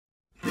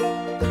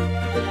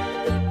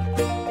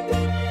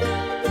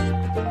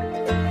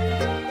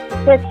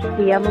It's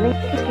the Emily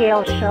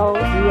Gale Show,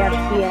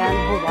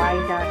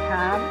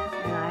 ESPNHawaii.com,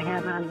 and I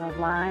have on the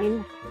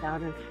line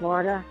down in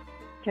Florida,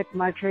 Dick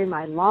Muttrey,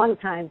 my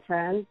longtime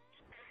friend.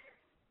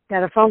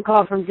 Got a phone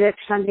call from Dick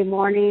Sunday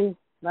morning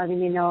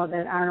letting me know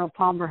that Arnold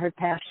Palmer had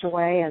passed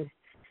away, and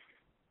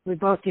we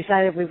both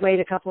decided we'd wait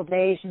a couple of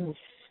days and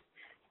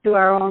do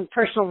our own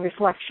personal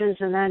reflections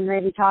and then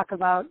maybe talk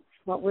about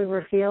what we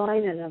were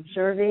feeling and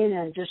observing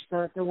and just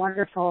the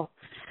wonderful,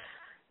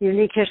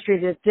 unique history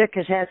that Dick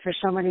has had for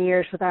so many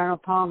years with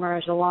Arnold Palmer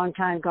as a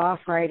longtime golf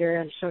writer.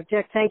 And so,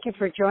 Dick, thank you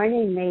for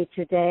joining me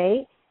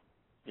today.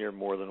 You're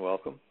more than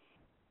welcome.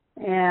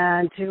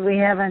 And we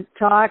haven't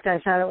talked. I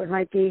thought it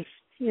might be,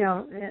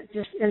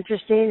 just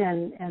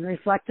interesting and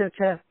reflective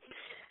to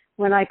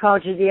when I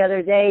called you the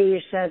other day.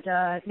 You said,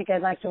 I think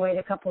I'd like to wait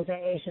a couple of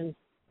days and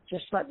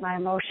just let my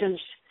emotions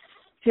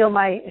feel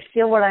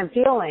what I'm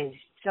feeling.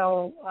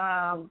 So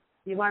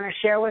you want to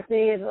share with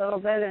me a little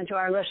bit and to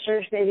our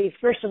listeners, maybe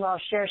first of all,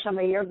 share some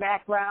of your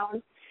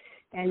background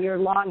and your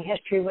long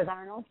history with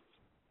Arnold?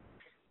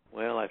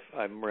 Well,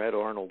 I met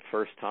Arnold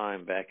first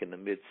time back in the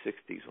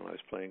mid-'60s when I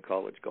was playing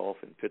college golf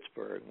in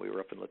Pittsburgh. We were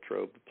up in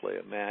Latrobe to play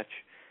a match.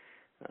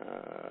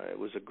 It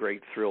was a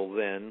great thrill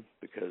then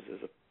because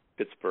as a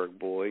Pittsburgh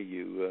boy,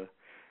 you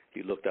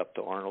looked up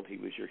to Arnold. He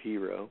was your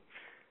hero.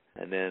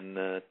 And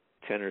then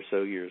 10 or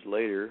so years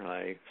later,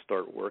 I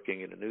start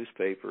working in a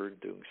newspaper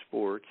doing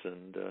sports,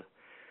 and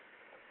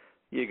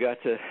you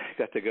got to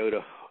go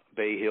to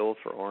Bay Hill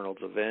for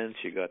Arnold's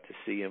events. You got to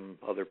see him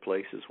other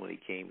places when he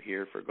came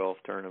here for golf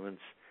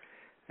tournaments.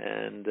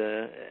 And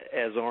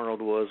as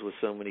Arnold was with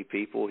so many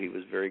people, he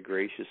was very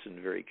gracious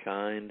and very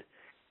kind.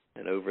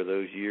 And over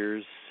those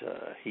years,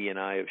 he and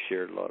I have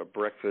shared a lot of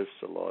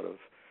breakfasts, a lot of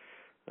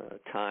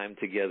time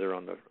together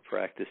on the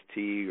practice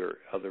tee or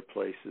other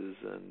places.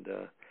 And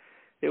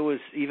it was,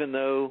 even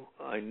though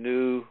I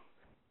knew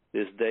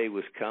this day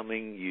was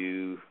coming,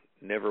 you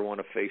never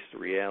want to face the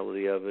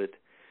reality of it,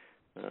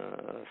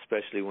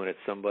 especially when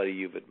it's somebody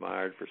you've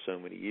admired for so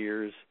many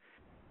years.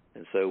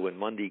 And so when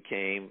Monday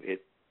came,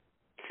 it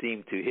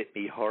seemed to hit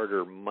me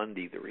harder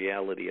Monday, the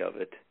reality of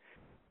it,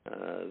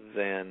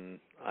 than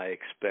I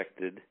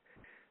expected.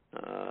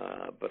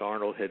 But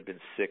Arnold had been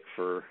sick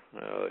for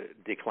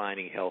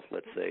declining health,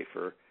 let's say,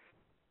 for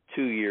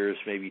 2 years,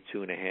 maybe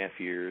 2.5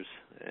 years.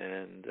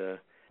 And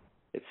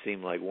it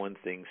seemed like one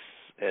thing,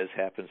 as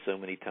happens so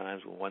many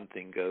times, when one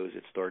thing goes,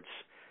 it starts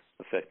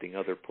affecting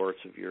other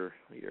parts of your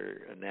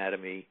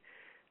anatomy.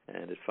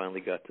 And it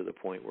finally got to the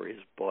point where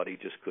his body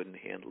just couldn't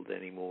handle it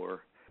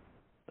anymore.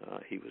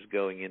 He was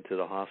going into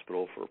the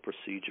hospital for a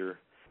procedure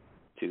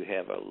to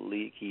have a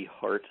leaky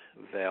heart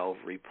valve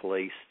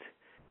replaced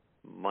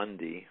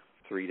Monday,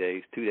 2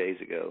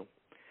 days ago.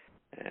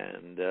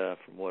 And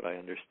from what I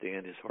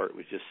understand, his heart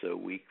was just so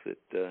weak that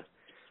the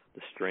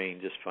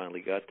strain just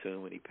finally got to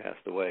him and he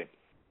passed away.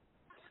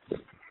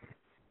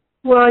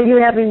 Well, you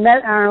having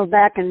met Arnold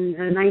back in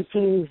the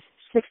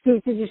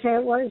 1960s, did you say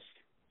it was?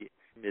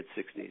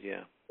 Mid-'60s,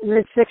 yeah.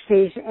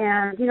 Mid-'60s.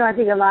 And, I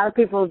think a lot of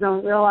people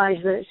don't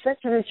realize that it's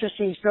such an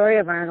interesting story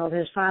of Arnold.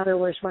 His father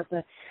was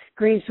the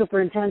green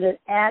superintendent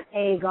at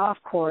a golf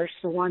course,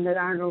 the one that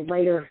Arnold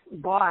later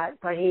bought.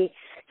 But he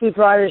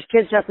brought his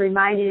kids up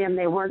reminding him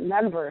they weren't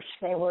members.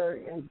 They were,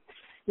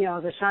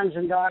 the sons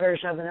and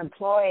daughters of an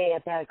employee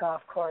at that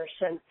golf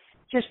course. And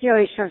just,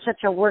 he's from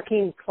such a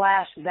working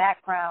class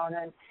background.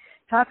 And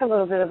talk a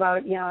little bit about,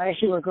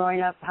 as you were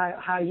growing up,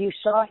 how you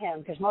saw him,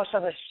 because most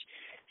of us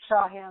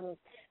saw him.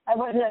 It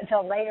wasn't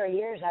until later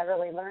years I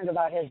really learned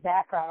about his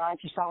background. I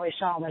just always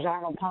saw him as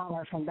Arnold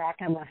Palmer from back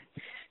in the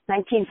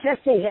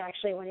 1950s,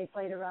 actually, when he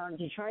played around the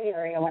Detroit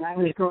area when I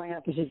was growing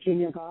up as a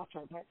junior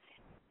golfer. But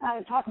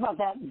talk about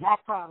that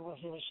background with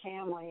his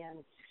family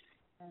and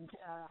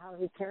how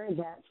he carried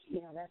that.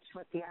 That's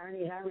what the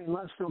Army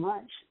loves so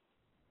much.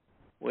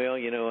 Well,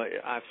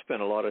 I've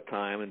spent a lot of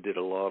time and did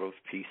a lot of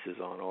pieces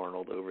on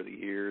Arnold over the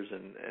years,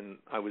 and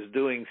I was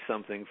doing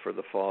something for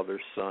the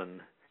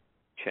father-son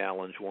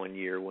challenge one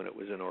year when it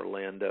was in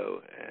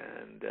Orlando,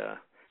 and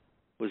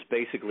was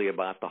basically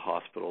about the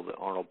hospital, the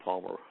Arnold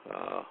Palmer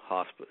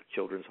Hospital,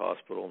 Children's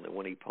Hospital, and the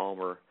Winnie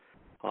Palmer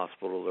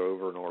Hospital. They're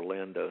over in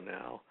Orlando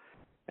now.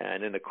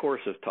 And in the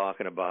course of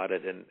talking about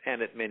it, and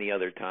at many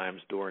other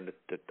times during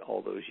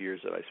all those years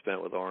that I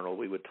spent with Arnold,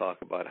 we would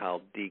talk about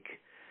how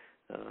Deke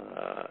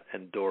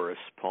and Doris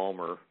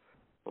Palmer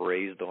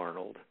raised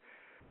Arnold.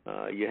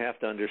 You have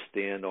to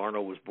understand,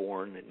 Arnold was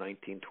born in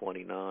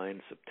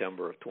 1929,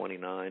 September of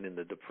 29, in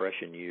the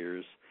Depression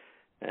years,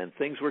 and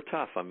things were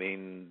tough. I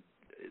mean,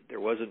 there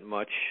wasn't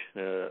much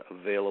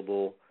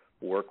available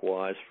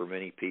work-wise for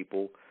many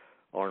people.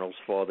 Arnold's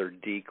father,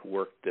 Deke,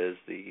 worked as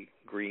the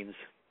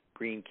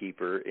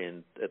greenkeeper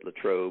at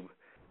Latrobe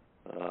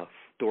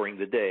during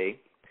the day.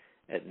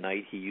 At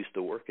night, he used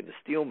to work in the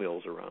steel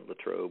mills around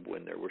Latrobe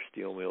when there were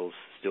steel mills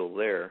still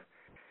there.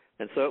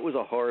 And so it was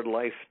a hard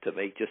life to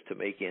make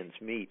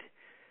ends meet.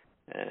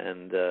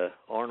 And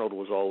Arnold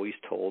was always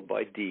told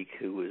by Deke,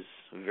 who was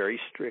a very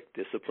strict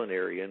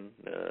disciplinarian,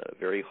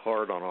 very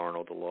hard on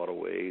Arnold a lot of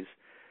ways,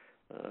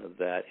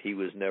 that he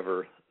was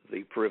never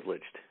the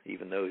privileged,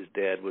 even though his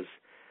dad was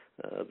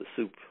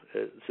the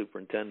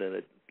superintendent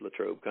at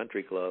Latrobe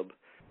Country Club.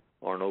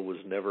 Arnold was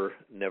never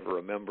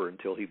a member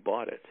until he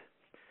bought it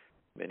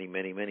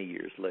many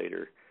years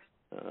later.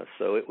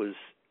 So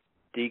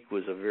Deke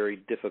was a very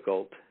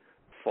difficult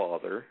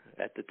father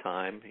at the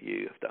time.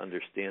 You have to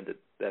understand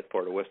that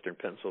part of Western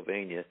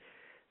Pennsylvania,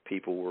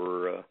 people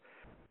were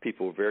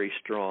very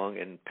strong,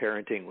 and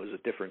parenting was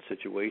a different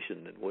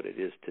situation than what it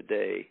is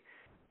today.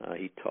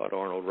 He taught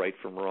Arnold right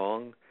from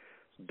wrong.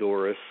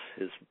 Doris,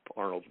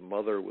 Arnold's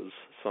mother, was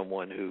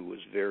someone who was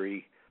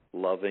very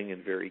loving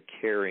and very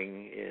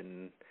caring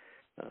in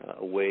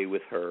a way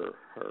with her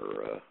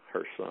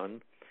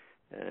son,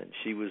 and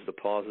she was the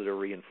positive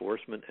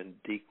reinforcement, and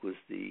Deke was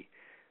the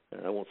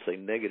I won't say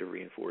negative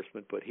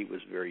reinforcement, but he was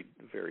very,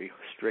 very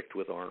strict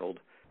with Arnold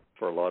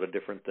for a lot of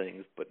different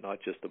things, but not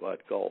just about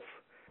golf.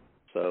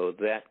 So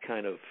that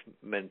kind of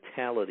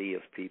mentality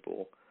of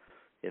people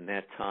in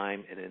that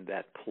time and in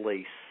that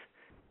place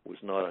was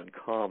not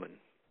uncommon.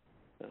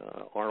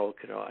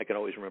 I can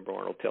always remember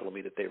Arnold telling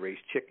me that they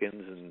raised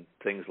chickens and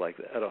things like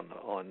that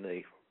on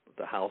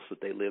the house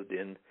that they lived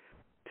in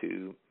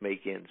to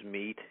make ends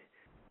meet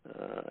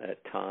at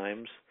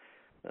times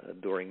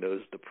during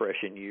those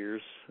Depression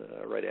years,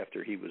 right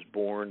after he was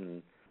born,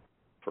 and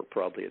for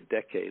probably a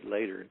decade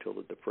later until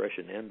the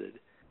Depression ended.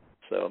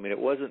 So I mean, it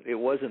wasn't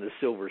a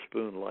silver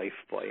spoon life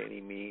by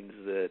any means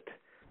that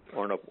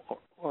Arnold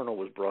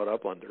was brought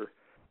up under,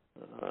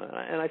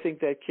 and I think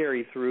that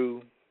carried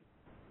through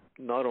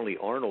not only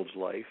Arnold's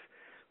life,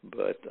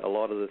 but a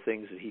lot of the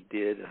things that he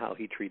did and how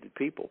he treated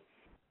people.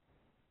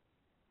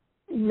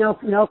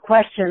 No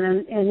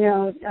question. And you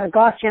know,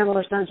 Golf Channel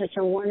has done such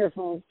a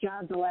wonderful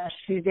job the last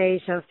few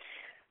days of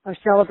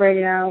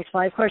celebrating Arnold's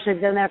life. Of course, they've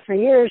done that for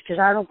years because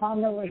Arnold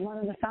Palmer was one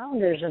of the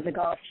founders of the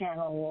Golf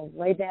Channel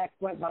way back,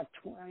 about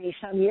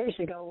 20-some years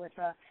ago with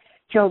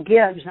Joe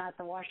Gibbs, not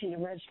the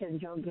Washington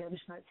Redskins Joe Gibbs,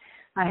 but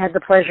I had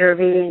the pleasure of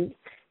meeting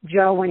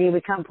Joe when he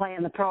would come play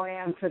in the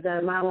Pro-Am for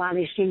the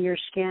Montelani Senior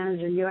Skins,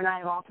 and you and I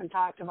have often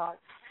talked about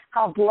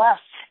how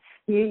blessed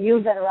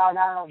you've been around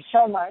Arnold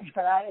so much,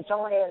 but it's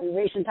only in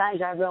recent times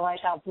I've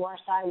realized how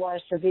blessed I was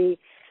to be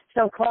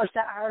so close to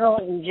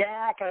Arnold and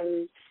Jack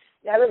and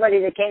everybody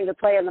that came to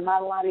play in the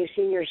Montelani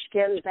Senior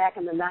Skins back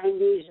in the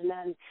 90s. And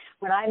then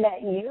when I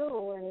met you,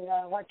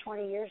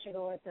 20 years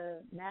ago at the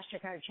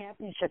MasterCard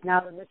Championship,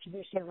 now the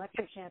Mitsubishi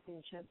Electric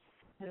Championship,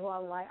 and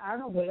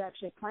Arnold was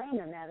actually playing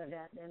in that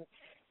event.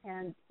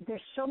 And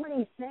there's so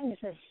many things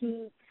that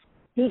he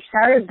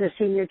started the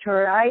senior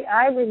tour.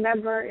 I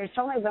remember, it's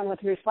only been with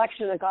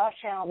Reflection of the Golf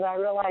Channel that I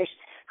realized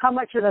how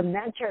much of a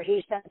mentor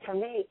he's been for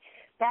me.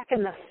 Back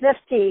in the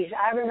 50s,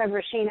 I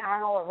remember seeing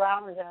Arnold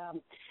around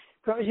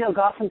Groseville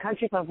Golf and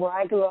Country Club, where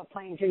I grew up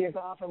playing junior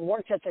golf and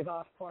worked at the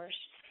golf course.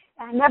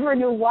 And I never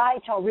knew why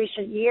till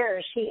recent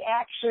years. He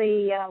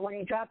actually, when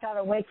he dropped out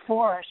of Wake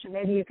Forest, and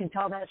maybe you can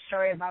tell that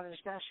story about his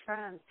best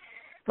friend,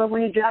 but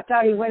when he dropped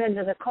out, he went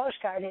into the Coast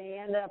Guard, and he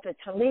ended up at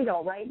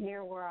Toledo, right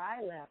near where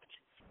I lived.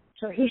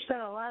 So he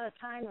spent a lot of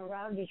time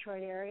around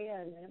Detroit area,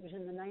 and it was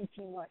in the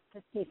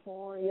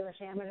 54 U.S.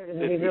 Amateur.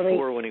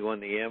 54 when he won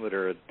the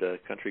Amateur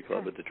at Country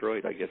Club of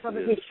Detroit, I guess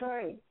it is.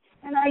 Detroit.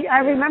 And I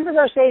remember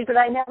those days, but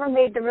I never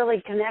made the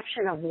really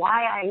connection of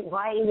why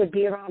he would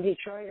be around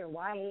Detroit or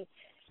why he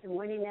in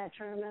winning that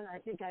tournament. I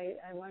think I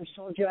once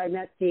told you I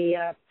met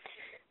the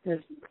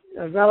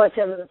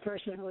relative of the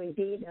person who he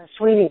beat,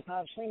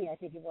 Bob Sweeney, I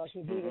think it was.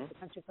 He beat at the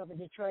Country Club of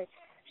Detroit.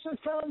 So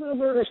tell a little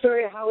bit of the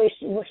story of how he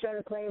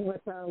started playing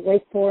with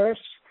Wake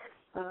Forest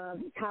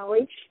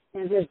College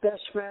and his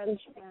best friend,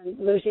 and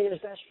losing his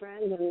best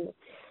friend and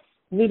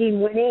meeting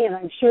Winnie. And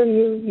I'm sure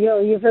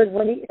you've heard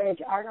Winnie,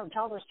 Arnold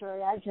tell the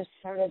story. I just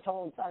heard it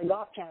told on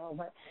Golf Channel,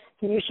 but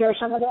can you share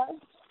some of that?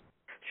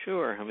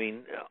 Sure. I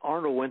mean,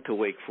 Arnold went to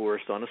Wake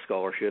Forest on a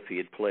scholarship. He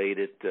had played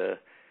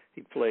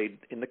he played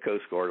in the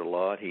Coast Guard a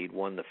lot. He'd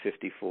won the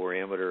 54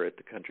 Amateur at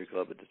the Country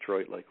Club of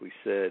Detroit, like we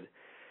said.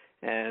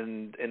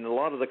 And in a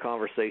lot of the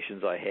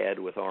conversations I had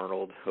with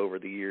Arnold over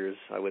the years,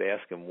 I would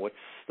ask him, what's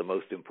the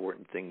most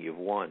important thing you've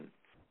won?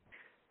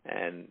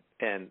 And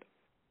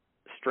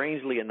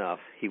strangely enough,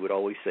 he would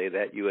always say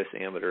that U.S.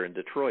 Amateur in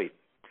Detroit.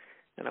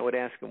 And I would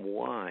ask him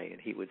why,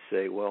 and he would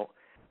say, well,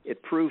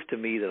 it proved to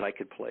me that I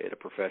could play at a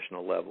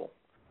professional level.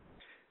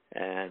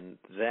 And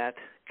that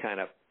kind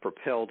of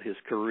propelled his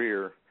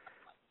career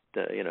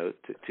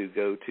to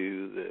go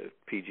to the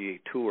PGA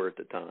Tour at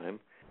the time.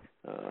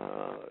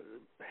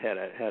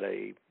 Had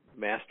a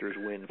Masters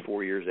win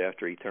 4 years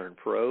after he turned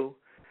pro,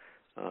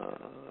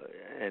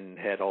 and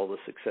had all the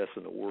success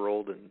in the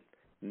world, and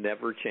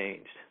never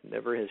changed.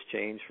 Never has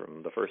changed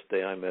from the first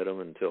day I met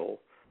him until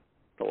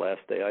the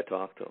last day I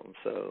talked to him.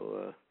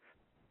 So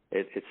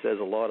it says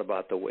a lot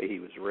about the way he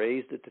was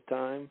raised at the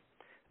time.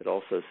 It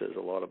also says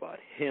a lot about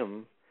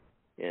him.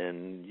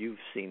 And you've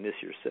seen this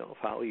yourself,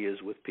 how he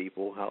is with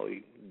people, how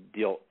he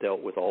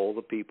dealt with all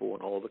the people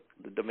and all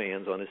the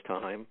demands on his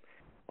time,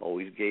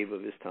 always gave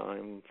of his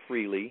time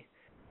freely.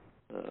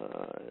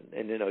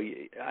 And,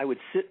 I would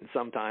sit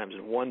sometimes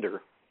and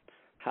wonder,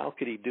 how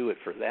could he do it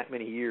for that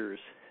many years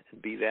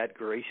and be that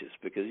gracious,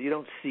 because you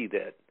don't see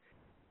that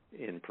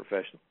in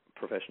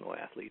professional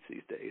athletes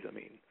these days. I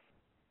mean,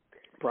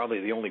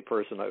 probably the only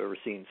person I've ever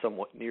seen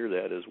somewhat near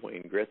that is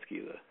Wayne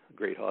Gretzky, the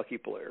great hockey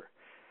player.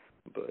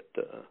 But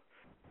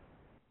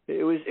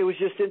it was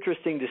just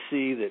interesting to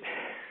see that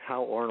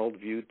how Arnold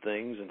viewed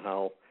things and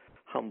how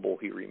humble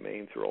he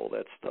remained through all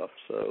that stuff.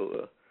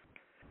 So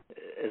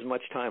as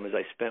much time as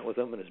I spent with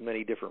him in as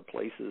many different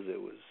places,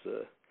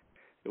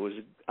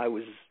 I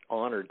was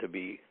honored to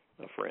be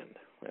a friend,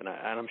 and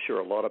I'm sure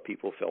a lot of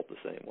people felt the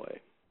same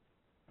way.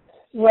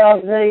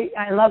 Well,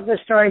 I love the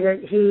story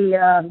that he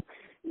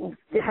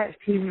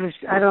was,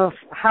 I don't know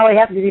how he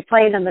happened to be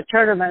playing in the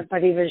tournament,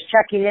 but he was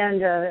checking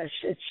into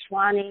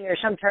Swanee or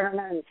some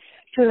tournament, and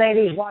two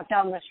ladies walked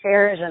down the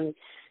stairs, and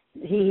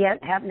he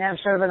happened to have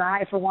sort of an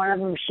eye for one of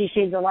them. She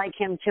seemed to like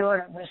him too,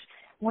 and it was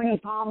Winnie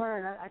Palmer,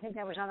 and I think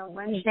that was on a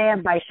Wednesday,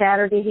 and by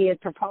Saturday he had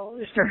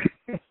proposed.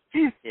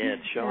 Yeah,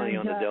 it's Shawnee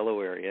on the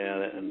Delaware,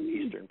 in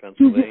eastern Pennsylvania.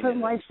 Two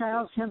different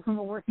lifestyles, him from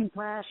a working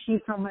class, she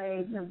from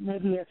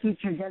maybe a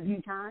future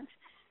debutante.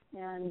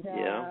 And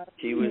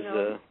she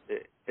was.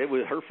 It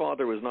was her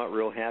father was not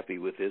real happy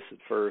with this at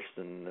first,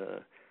 and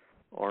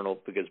Arnold,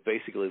 because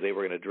basically they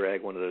were going to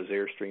drag one of those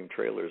Airstream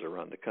trailers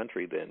around the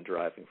country, then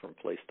driving from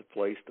place to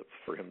place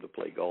for him to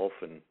play golf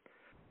and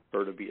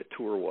her to be a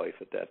tour wife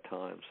at that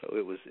time. So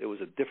it was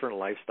a different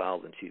lifestyle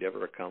than she'd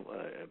ever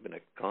been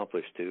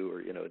accomplished to, or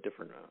a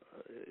different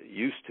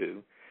used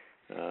to.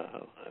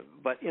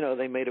 But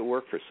they made it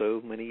work for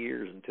so many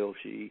years until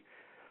she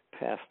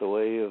passed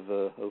away of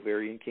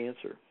ovarian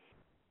cancer.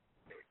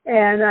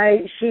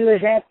 And she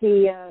was at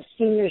the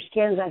Senior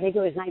Skins, I think it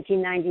was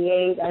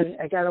 1998.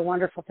 I got a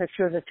wonderful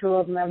picture of the two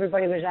of them.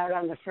 Everybody was out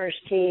on the first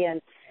tee, and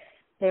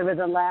they were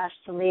the last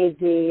to leave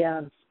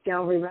the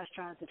Gallery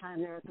restaurant at the time.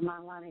 They were at the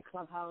Montelani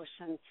Clubhouse.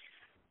 And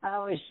I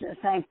always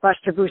thank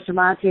Buster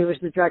Bustamante, who was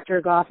the director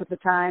of golf at the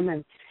time,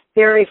 and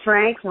Barry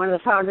Frank, one of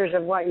the founders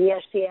of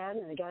ESPN,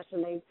 and I guess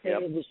when they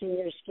created the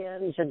Senior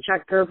Skins, and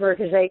Chuck Gerber,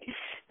 because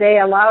they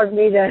allowed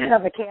me to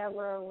have a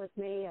camera with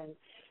me and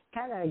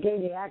kind of gave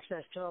me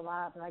access to a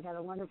lot. But I got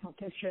a wonderful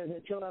picture of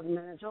the two of them,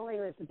 and it's only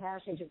with the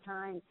passage of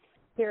time.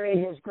 Here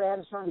his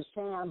grandson,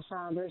 Sam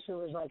Saunders, who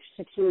was like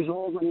 6 years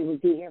old when he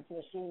would be here for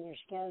the Senior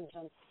Skins,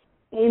 and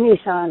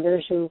Amy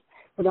Saunders, who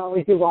would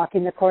always be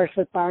walking the course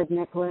with Barb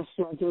Nicholas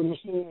doing the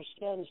Senior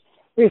Skins,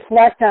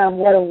 reflect on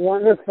what a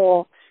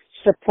wonderful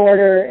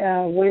supporter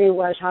Winnie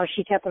was, how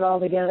she kept it all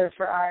together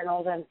for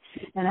Arnold, and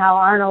how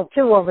Arnold,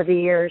 too, over the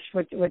years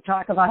would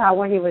talk about how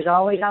Winnie was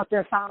always out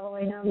there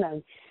following him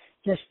and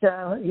just,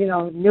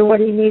 knew what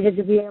he needed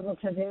to be able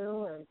to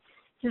do, and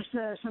just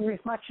some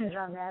reflections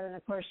on that. And,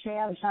 of course,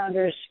 Sam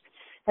Saunders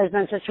has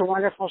been such a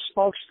wonderful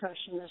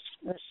spokesperson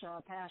this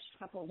past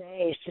couple of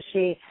days to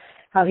see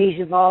how he's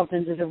evolved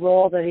into the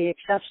role that he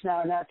accepts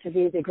now to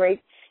be the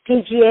great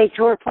PGA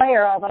Tour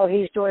player, although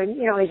he's doing,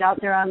 he's out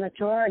there on the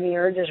tour and he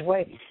earned his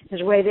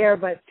way there,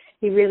 but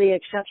he really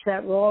accepts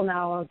that role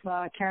now of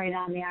carrying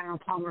on the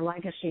Arnold Palmer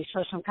legacy.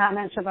 So some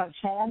comments about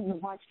Sam, who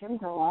watched him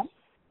grow up.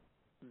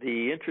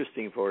 The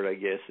interesting part, I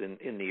guess,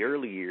 in the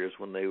early years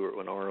when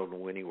Arnold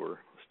and Winnie were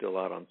still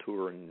out on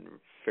tour and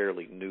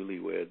fairly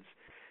newlyweds,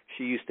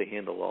 she used to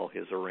handle all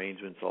his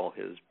arrangements, all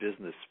his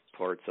business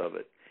parts of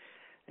it.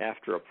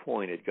 After a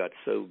point, it got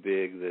so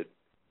big that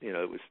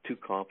it was too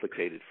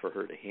complicated for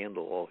her to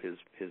handle all his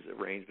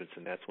arrangements,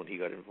 and that's when he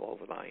got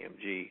involved with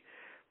IMG.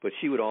 But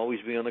she would always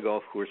be on the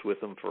golf course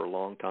with him for a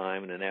long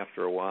time, and then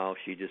after a while,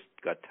 she just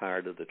got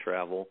tired of the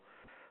travel,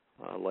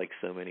 like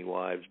so many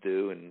wives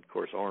do. And, of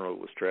course, Arnold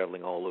was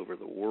traveling all over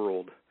the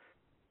world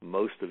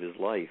most of his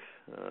life.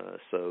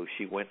 So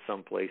she went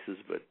some places,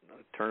 but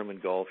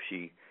tournament golf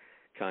she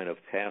kind of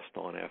passed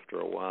on after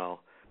a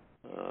while.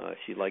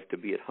 She liked to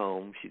be at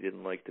home. She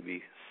didn't like to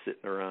be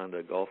sitting around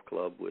a golf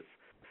club with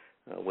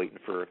waiting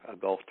for a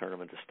golf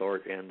tournament to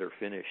start, end, or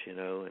finish,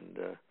 and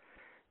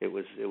it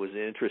was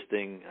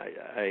interesting.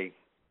 I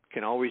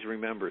can always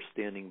remember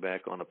standing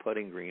back on a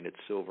putting green at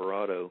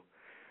Silverado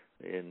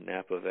in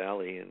Napa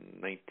Valley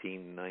in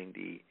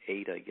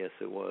 1998, I guess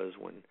it was,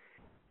 when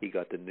he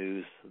got the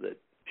news that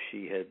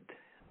she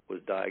was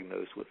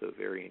diagnosed with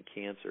ovarian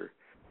cancer.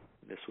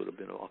 This would have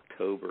been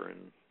October,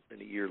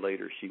 and a year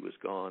later she was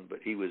gone. But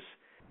he was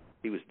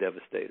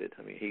devastated.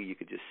 I mean, you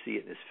could just see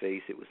it in his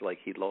face. It was like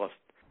he'd lost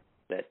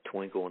that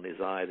twinkle in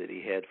his eye that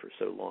he had for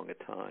so long a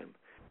time.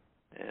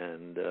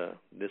 And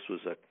this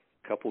was a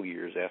couple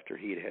years after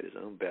he had his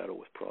own battle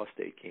with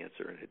prostate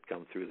cancer and had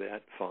come through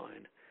that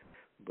fine.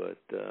 But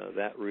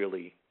that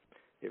really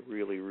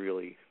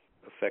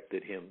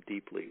affected him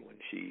deeply when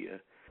she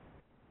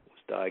was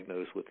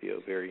diagnosed with the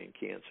ovarian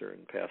cancer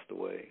and passed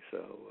away.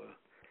 So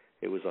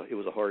it was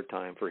a hard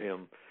time for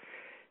him.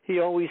 He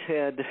always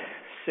had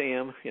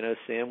Sam.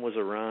 Sam was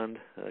around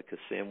because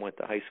Sam went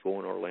to high school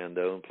in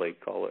Orlando and played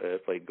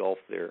golf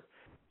there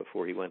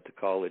before he went to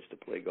college to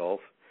play golf.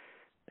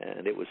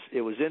 And it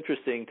was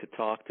interesting to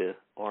talk to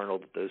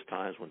Arnold at those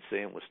times when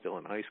Sam was still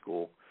in high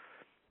school,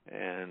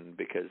 and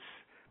because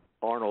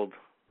Arnold,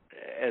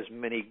 as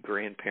many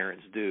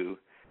grandparents do,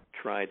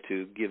 try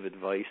to give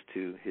advice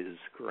to his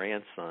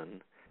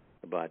grandson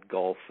about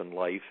golf and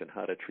life and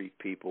how to treat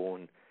people,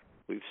 and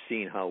we've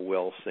seen how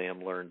well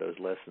Sam learned those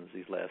lessons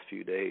these last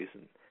few days,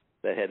 and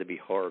that had to be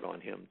hard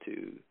on him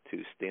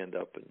to stand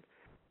up in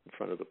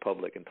front of the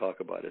public and talk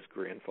about his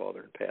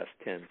grandfather in past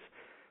tense.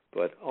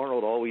 But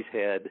Arnold always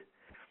had,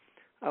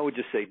 I would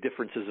just say,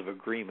 differences of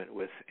agreement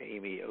with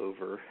Amy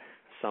over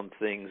some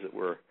things that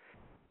were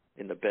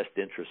in the best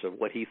interest of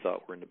what he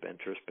thought were in the best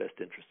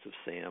interest of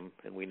Sam,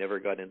 and we never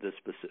got into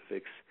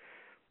specifics,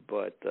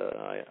 but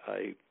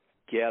I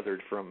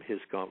gathered from his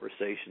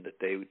conversation that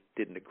they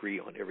didn't agree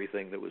on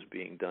everything that was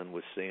being done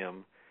with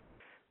Sam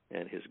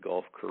and his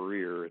golf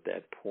career at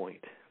that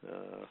point.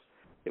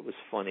 It was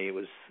funny.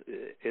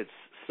 It's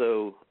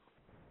so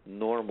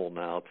normal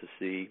now to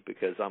see,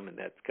 because I'm in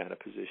that kind of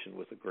position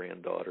with a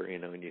granddaughter,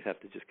 and you have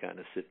to just kind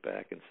of sit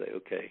back and say,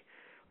 okay,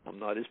 I'm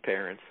not his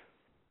parents,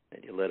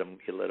 and you let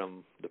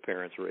them the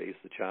parents raise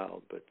the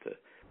child. But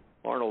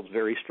Arnold's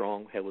very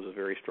strong, was a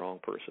very strong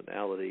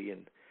personality,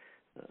 and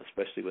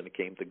especially when it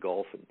came to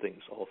golf and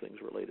all things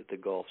related to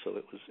golf. So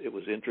it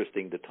was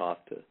interesting to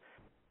talk to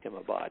him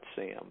about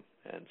Sam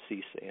and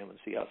see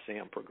how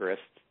Sam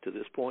progressed to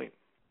this point.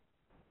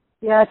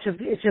 Yeah,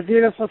 it's a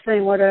beautiful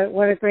thing. What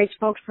a great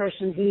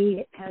spokesperson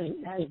he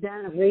has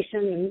been of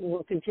recent and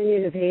will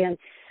continue to be. And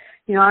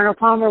Arnold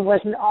Palmer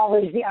wasn't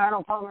always the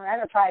Arnold Palmer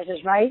Enterprises,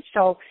 right?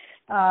 So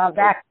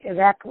back a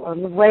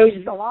long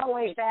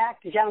ways back,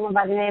 a gentleman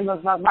by the name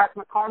of Mark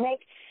McCormick.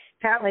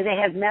 Apparently, they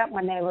had met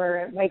when they were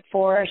at Wake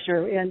Forest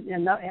or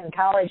in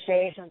college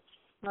days, and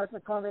Mark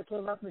McCormick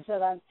came up and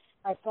said,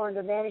 I formed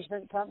a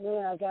management company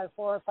and I've got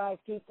 4 or 5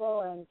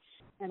 people,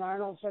 and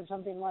Arnold said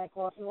something like,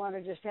 well, if you want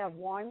to just have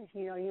one,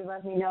 you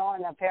let me know.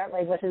 And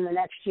apparently within the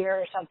next year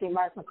or something,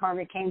 Mark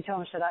McCormick came to him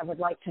and said, I would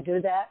like to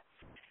do that.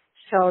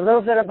 So a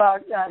little bit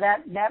about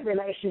that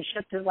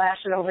relationship that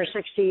lasted over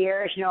 60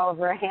 years,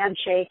 over a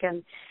handshake.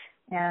 And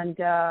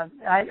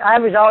I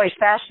was always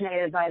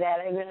fascinated by that,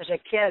 even as a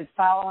kid,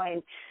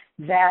 following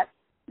that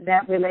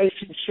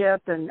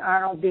relationship, and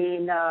Arnold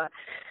being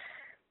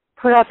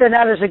put out there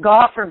not as a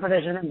golfer, but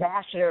as an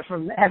ambassador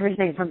from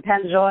everything from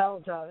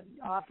Pennzoil to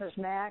Office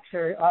Max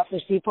or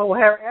Office Depot,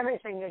 where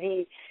everything that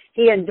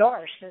he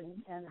endorsed,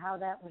 and how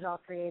that was all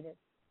created.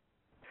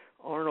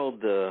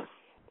 Arnold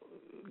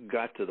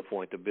got to the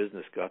point, the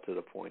business got to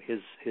the point,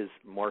 his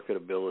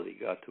marketability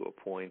got to a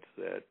point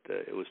that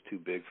it was too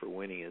big for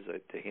Winnie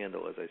to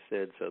handle, as I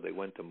said, so they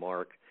went to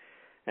Mark.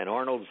 And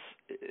Arnold's,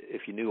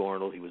 if you knew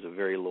Arnold, he was a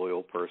very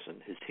loyal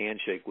person. His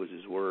handshake was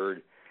his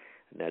word,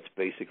 and that's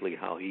basically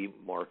how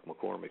Mark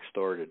McCormick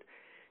started.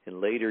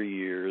 In later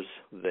years,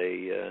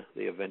 they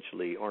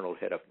eventually, Arnold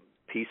had a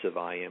piece of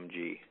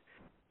IMG,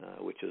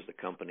 which is the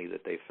company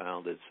that they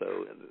founded,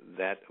 so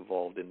that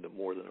evolved into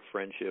more than a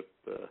friendship.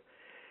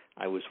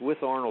 I was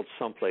with Arnold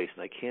someplace,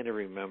 and I can't even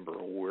remember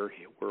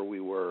where we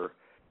were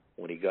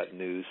when he got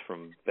news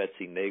from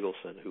Betsy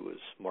Nagelson, who was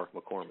Mark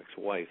McCormick's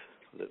wife,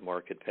 that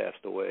Mark had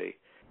passed away,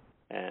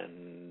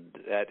 and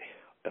that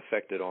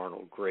affected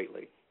Arnold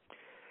greatly.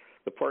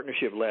 The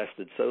partnership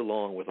lasted so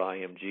long with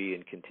IMG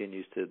and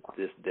continues to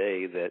this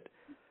day that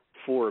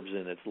Forbes,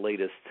 in its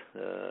latest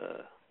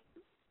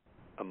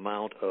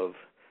amount of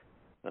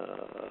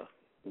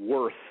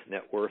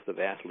net worth of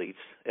athletes,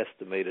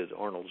 estimated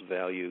Arnold's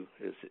value,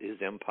 his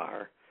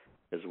empire,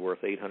 is worth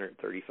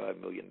 $835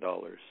 million.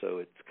 So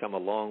it's come a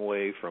long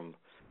way from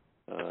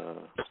a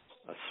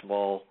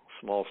small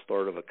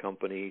start of a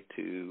company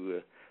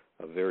to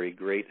a very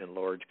great and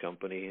large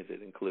company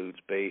that includes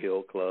Bay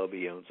Hill Club.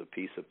 He owns a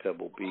piece of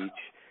Pebble Beach.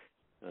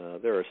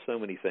 There are so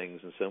many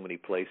things and so many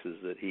places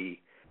that he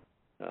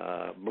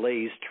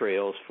blazed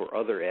trails for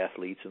other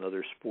athletes and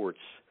other sports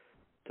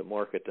to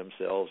market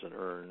themselves and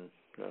earn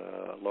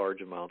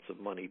large amounts of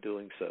money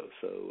doing so.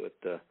 So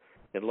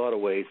in a lot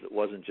of ways, it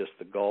wasn't just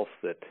the golf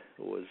that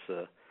was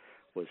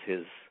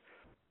his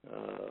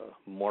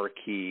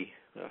marquee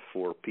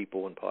for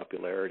people and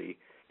popularity,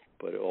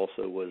 but it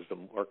also was the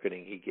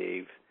marketing he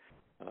gave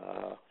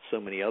so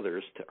many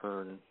others to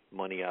earn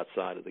money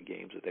outside of the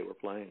games that they were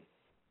playing.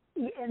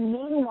 And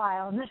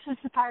meanwhile, this is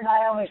the part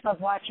I always love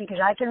watching,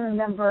 because I can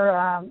remember,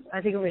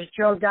 I think it was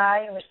Joe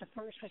Dye. It was the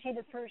first. Was he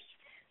the first?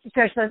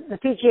 Because the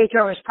PGA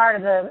Tour was part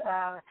of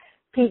the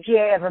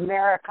PGA of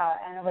America,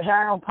 and it was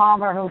Arnold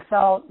Palmer who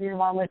felt,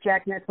 along with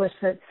Jack Nicklaus,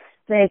 that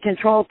they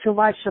controlled too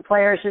much. The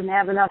players didn't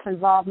have enough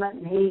involvement,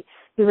 and he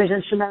was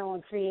instrumental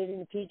in creating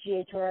the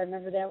PGA Tour. I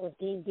remember that with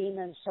Dean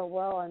Beeman so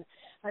well, and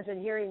I've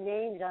been hearing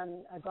names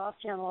on a Golf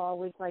Channel all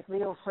week, like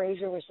Leo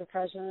Frazier was the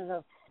president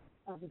of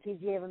the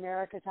PGA of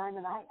America time,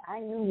 and I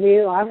knew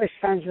Leo. I was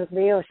friends with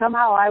Leo.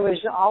 Somehow I was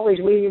always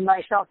weaving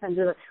myself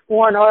into the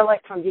Warren Orlick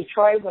from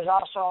Detroit was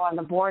also on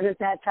the board at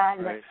that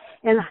time. Right.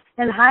 But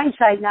in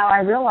hindsight now, I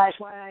realize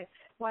why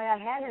I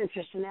had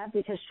interest in that,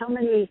 because so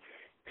many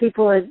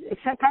people had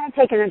kind of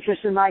taken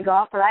interest in my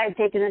golf, but I had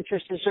taken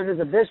interest in sort of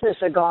the business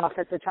of golf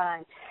at the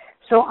time.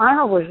 So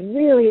Arnold was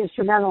really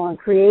instrumental in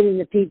creating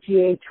the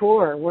PGA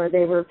Tour, where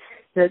they were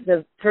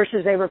the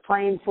purses they were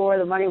playing for,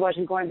 the money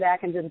wasn't going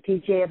back into the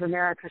PGA of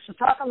America. So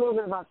talk a little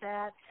bit about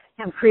that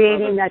him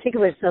creating, I think it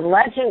was the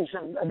Legends,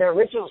 the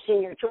original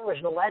senior tour was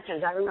the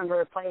Legends. I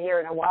remember it played here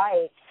in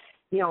Hawaii,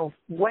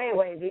 way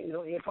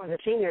before the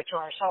senior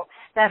tour. So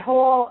that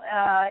whole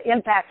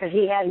impact that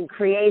he had in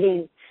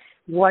creating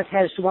what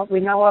we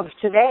know of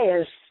today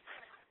is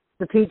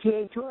the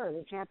PGA Tour,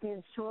 the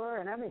Champions Tour,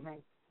 and everything.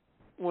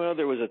 Well,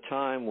 there was a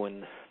time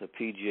when the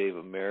PGA of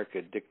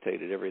America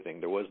dictated everything.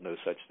 There was no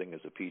such thing as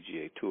a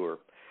PGA Tour.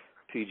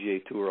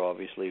 PGA Tour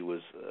obviously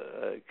was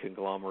a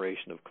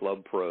conglomeration of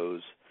club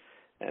pros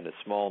and a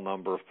small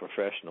number of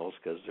professionals,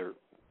 because there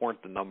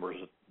weren't the numbers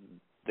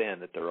then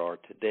that there are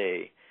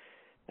today.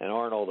 And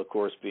Arnold, of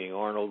course, being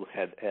Arnold,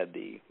 had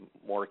the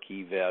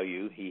marquee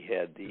value. He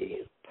had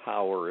the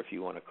power, if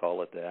you want to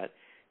call it that.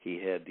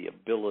 He had the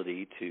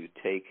ability to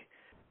take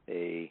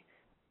a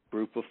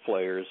group of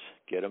players,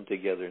 get them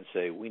together and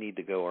say, we need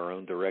to go our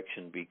own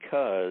direction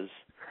because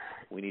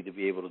we need to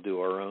be able to do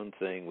our own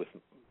thing with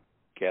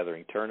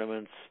gathering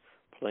tournaments,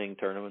 playing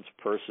tournaments,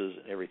 purses,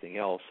 and everything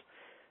else.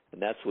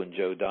 And that's when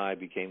Joe Dye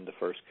became the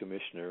first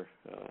commissioner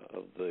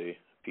of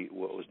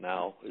what is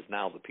now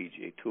the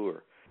PGA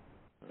Tour.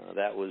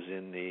 That was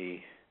in the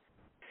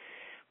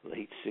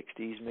late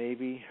 60s,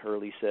 maybe,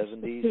 early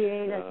 70s.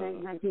 68, I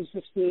think,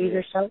 1968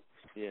 or so.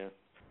 Yeah.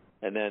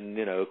 And then,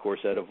 of course,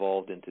 that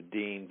evolved into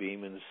Dean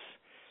Beeman's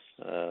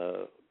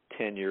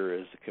tenure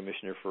as the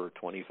commissioner for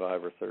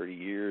 25 or 30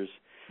 years.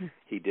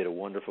 He did a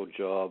wonderful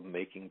job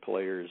making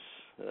players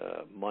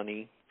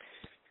money,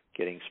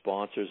 getting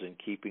sponsors and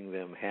keeping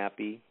them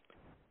happy,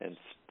 and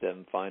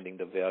them finding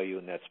the value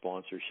in that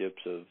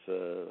sponsorships of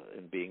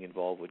and being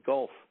involved with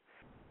golf.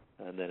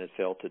 And then it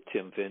fell to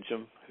Tim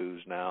Fincham,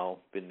 who's now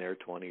been there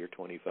 20 or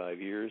 25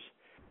 years.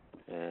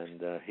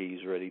 And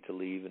he's ready to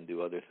leave and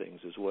do other things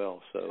as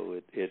well. So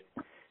it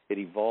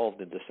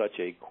evolved into such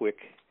a quick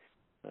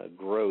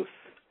growth,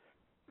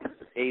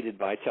 aided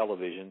by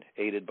television,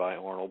 aided by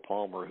Arnold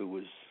Palmer, who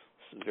was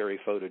very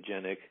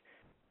photogenic,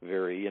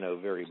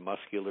 very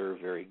muscular,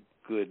 very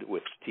good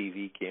with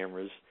TV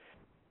cameras,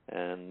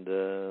 and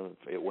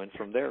it went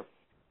from there.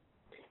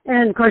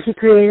 And of course, he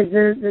created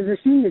the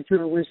senior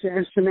tour, was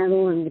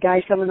instrumental in the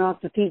guys coming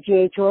off the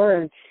PGA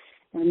Tour and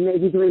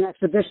maybe doing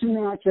exhibition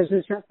matches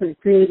and stuff, and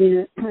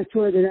creating a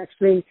tour that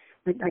actually,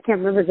 I can't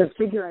remember the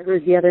figure I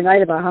heard the other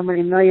night about how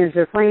many millions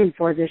they're playing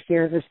for this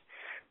year,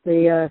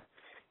 the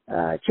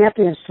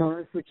Champions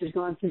Tour, which has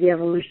gone through the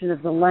evolution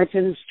of the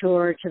Legends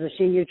Tour to the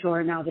Senior Tour,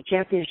 and now the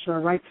Champions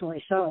Tour,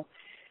 rightfully so.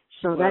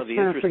 So that's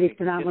kind of pretty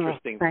phenomenal.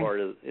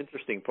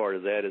 Interesting part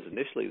of that is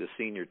initially the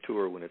Senior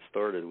Tour, when it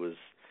started, was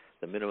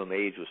the minimum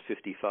age was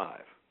 55.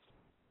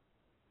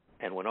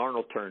 And when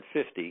Arnold turned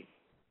 50,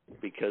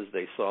 because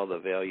they saw the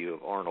value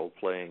of Arnold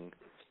playing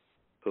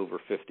over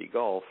 50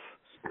 golf,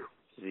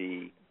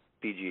 the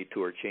PGA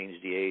Tour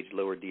changed the age,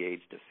 lowered the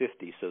age to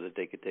 50 so that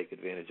they could take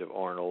advantage of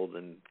Arnold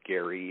and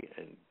Gary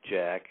and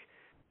Jack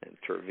and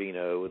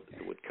Trevino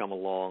would come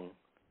along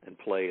and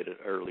play at an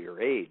earlier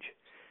age.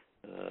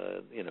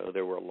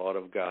 There were a lot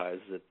of guys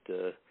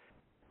that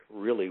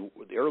really,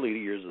 the early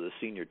years of the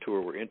Senior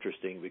Tour were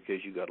interesting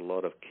because you got a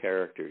lot of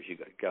characters. You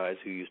got guys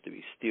who used to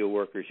be steel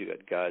workers. You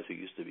got guys who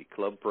used to be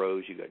club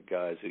pros. You got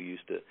guys who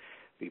used to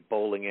be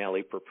bowling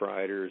alley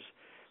proprietors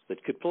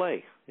that could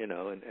play,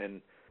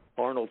 and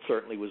Arnold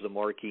certainly was a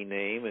marquee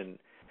name. And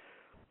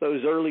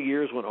those early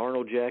years when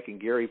Arnold, Jack, and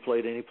Gary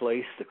played any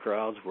place, the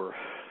crowds were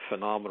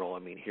phenomenal. I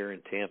mean, here in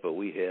Tampa,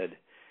 we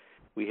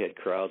had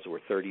crowds that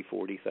were 30,000,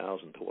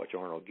 40,000 to watch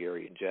Arnold,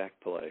 Gary, and Jack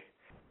play.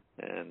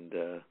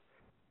 And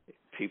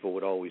people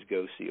would always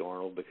go see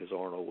Arnold because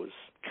Arnold was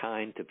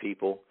kind to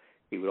people.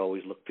 He would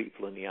always look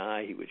people in the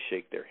eye. He would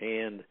shake their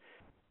hand.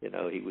 He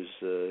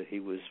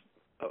was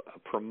a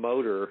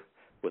promoter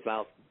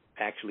without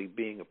actually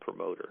being a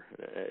promoter,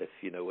 if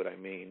you know what I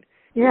mean.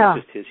 Yeah.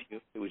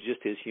 It was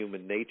just his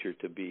human nature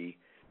to be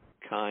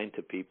kind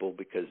to people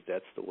because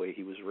that's the way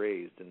he was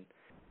raised, and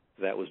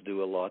that was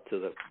due a lot to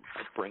the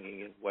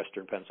upbringing in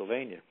Western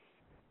Pennsylvania.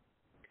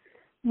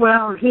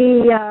 Well, he,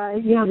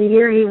 the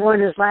year he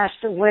won his last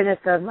win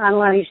at the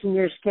Manalani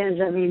Senior Skins,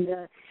 I mean,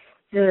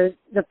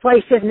 the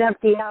place didn't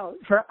empty out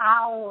for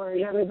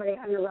hours. Everybody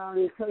hung around,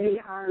 including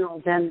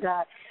Arnold, and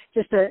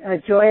just a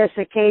joyous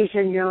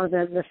occasion.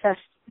 The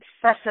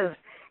festive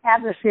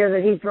atmosphere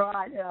that he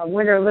brought,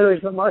 win or lose,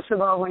 but most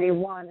of all when he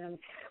won. And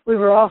we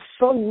were all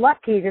so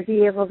lucky to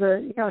be able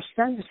to,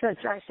 spend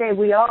such. I say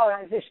we all,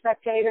 the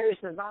spectators,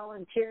 the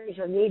volunteers,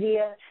 the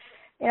media,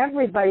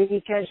 everybody,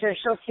 because there's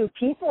so few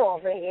people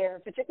over here,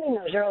 particularly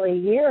in those early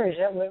years.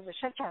 It was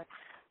such a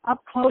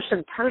up-close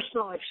and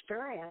personal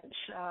experience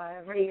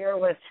every year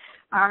with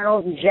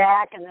Arnold and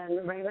Jack, and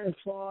then Raymond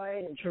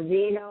Floyd and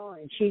Trevino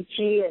and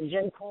Chi-Chi and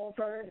Jim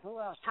Colbert, who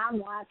else? Tom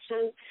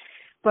Watson.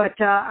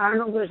 But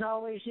Arnold was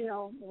always,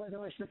 whether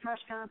it was the press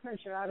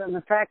conference or out on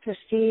the practice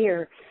tee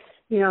or,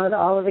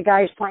 all of the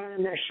guys playing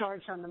in their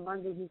shorts on the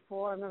Monday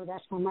before. I remember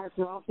that's when Mark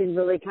Rolfing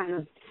really kind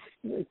of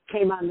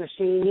came on the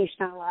scene. He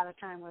spent a lot of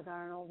time with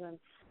Arnold, and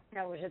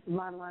that was at the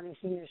Manalani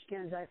Senior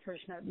Skins I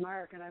first met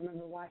Mark, and I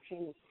remember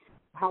watching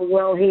how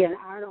well he and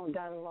Arnold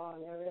got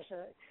along.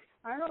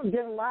 Arnold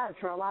did a lot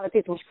for a lot of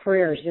people's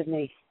careers, didn't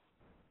he?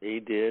 He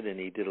did, and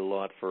he did a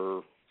lot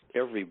for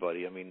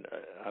everybody. I mean,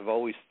 I've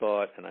always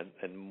thought,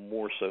 and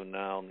more so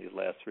now in these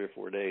last 3 or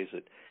 4 days,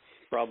 that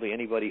probably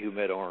anybody who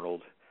met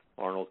Arnold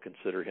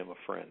considered him a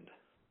friend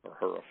or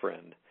her a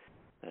friend.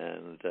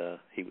 And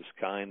he was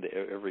kind to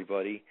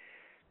everybody.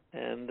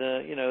 And,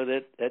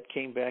 that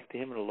came back to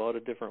him in a lot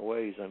of different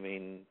ways. I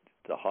mean,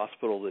 the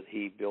hospital that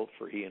he built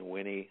for he and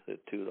Winnie, the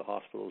two of the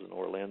hospitals in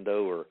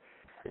Orlando,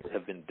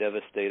 have been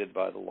devastated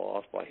by the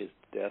loss, by his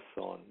death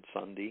on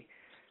Sunday.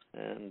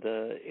 And,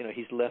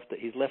 he's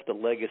left a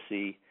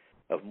legacy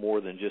of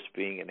more than just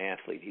being an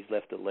athlete. He's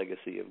left a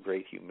legacy of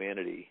great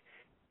humanity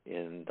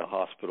in the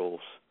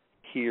hospitals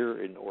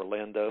here in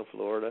Orlando,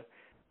 Florida,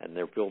 and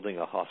they're building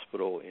a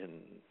hospital in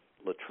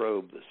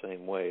Latrobe the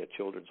same way, a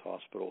children's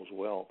hospital as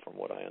well, from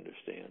what I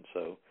understand.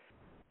 So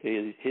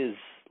his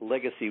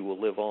legacy will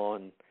live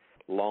on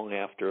long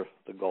after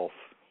the golf.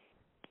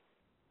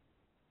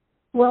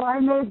 Well, I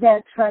made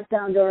that trek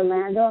down to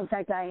Orlando. In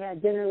fact, I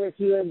had dinner with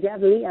you and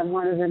Debbie on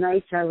one of the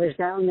nights I was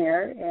down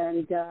there,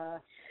 and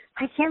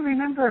I can't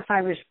remember if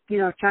I was,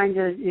 trying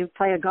to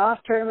play a golf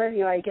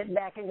tournament, I get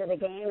back into the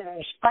game, and I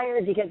was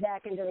inspired to get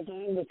back into the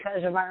game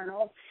because of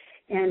Arnold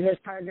and his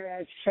partner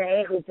Ed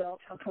Shea, who built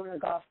Hakuna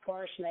Golf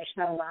Course, and they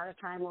spent a lot of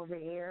time over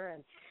here,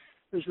 and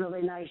it was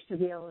really nice to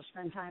be able to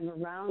spend time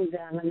around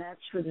them, and that's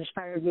what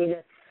inspired me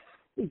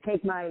to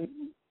take my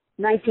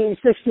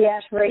 1960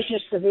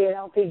 aspirations to be an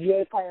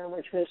LPGA player,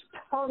 which was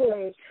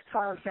totally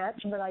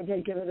far-fetched, but I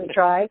did give it a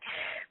try.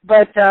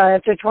 But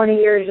after 20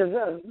 years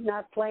of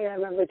not playing, I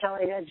remember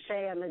telling Ed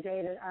Shea on the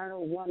day that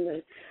Arnold won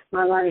the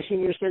Monterey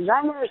Senior Skins,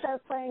 I'm going to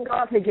start playing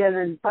golf again,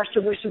 and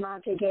Buster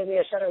Bustamante gave me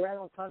a set of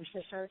rental clubs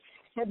to start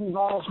hitting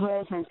balls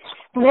with. And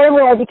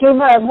anyway, I became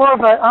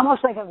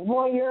almost like a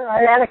warrior. I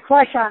had a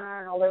crush on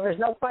Arnold. There was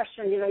no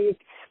question. It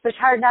was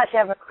hard not to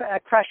have a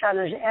crush on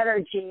his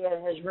energy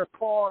and his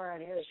rapport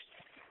and his.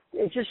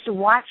 It's just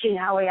watching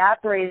how he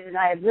operated, and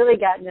I had really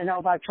gotten to know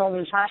about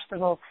Children's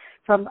Hospital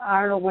from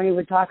Arnold when he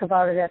would talk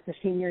about it at the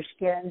Senior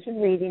Skins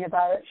and reading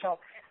about it. So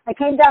I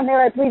came down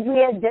there. I believe we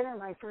had dinner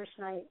my first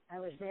night I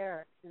was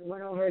there, and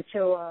went over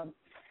to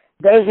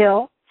Bay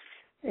Hill,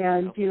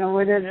 and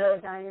went into the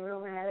dining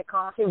room and had a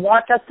coffee.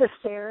 Walked up the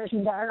stairs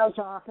into Arnold's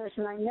office,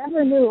 and I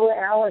never knew who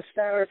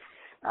Alistair.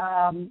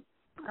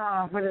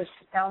 What is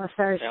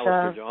Alistair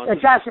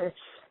Johnson?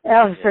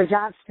 Alistair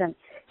Johnston.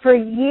 For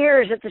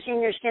years at the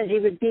Senior Skins, he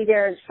would be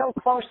there and so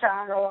close to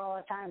Arnold all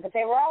the time. But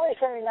they were always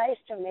very nice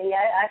to me,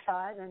 I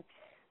thought,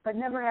 but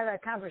never had a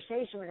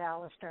conversation with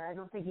Alistair. I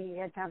don't think he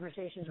had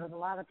conversations with a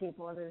lot of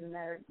people other than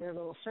their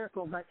little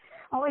circle, but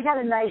always had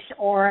a nice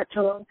aura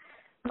to him.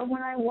 But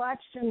when I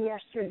watched him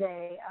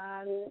yesterday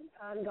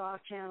on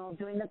Golf Channel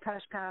doing the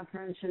press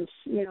conference and,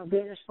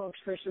 being a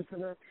spokesperson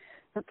for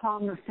the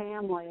Palmer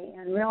family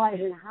and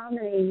realizing how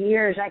many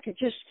years I could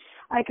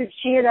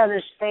see it on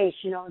his face,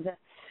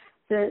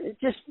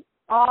 just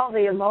all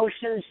the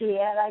emotions he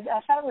had. I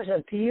thought it was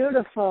a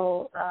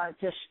beautiful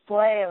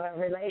display of a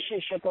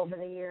relationship over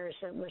the years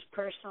that was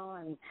personal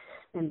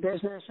and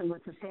business and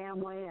with the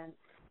family. And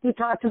he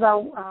talked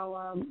about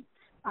how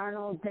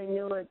Arnold, they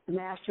knew at the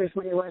Masters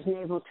when he wasn't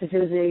able to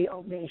do the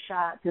opening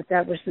shot,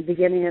 that was the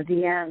beginning of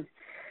the end.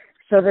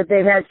 So that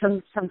they've had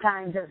some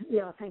time to,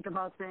 think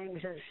about things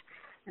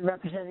and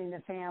representing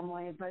the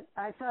family. But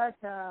I thought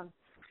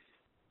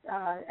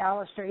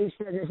Alistair, he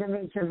said his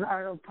image of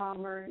Arnold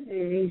Palmer,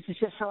 he's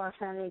just so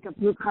authentic, a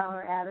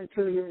blue-collar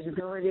attitude, his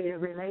ability to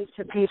relate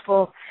to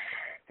people,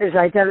 his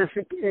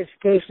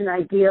identification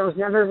ideals,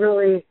 never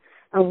really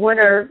a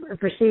winner,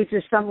 perceived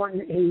as someone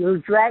who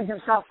dragged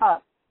himself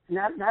up.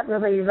 Not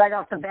really right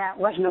off the bat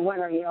wasn't a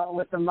winner,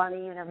 with the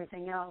money and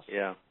everything else.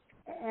 Yeah.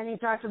 And he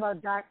talked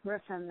about Doc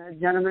Griffin, the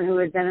gentleman who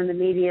had been in the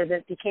media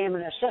that became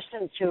an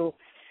assistant to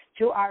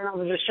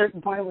Arnold at a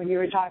certain point when you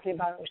were talking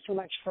about it was too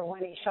much for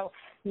Winnie. So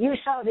you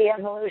saw the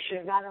evolution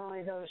of not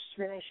only those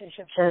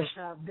relationships as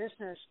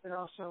business, but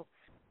also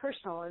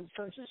personal. And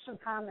so just some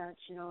comments,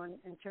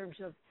 in terms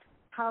of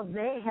how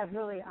they have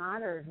really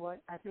honored what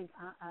I think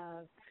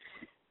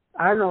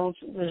Arnold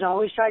was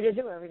always trying to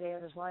do every day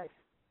of his life.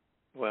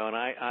 Well, and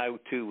I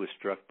too was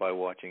struck by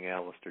watching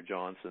Alistair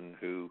Johnson,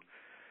 who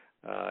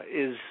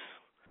is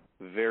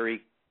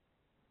very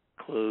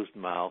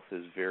closed-mouthed,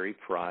 is very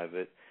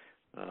private,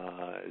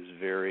 is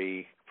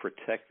very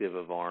protective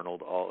of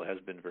Arnold, has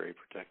been very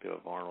protective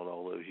of Arnold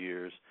all those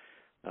years,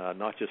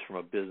 not just from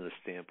a business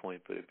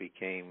standpoint, but they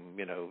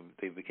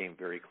became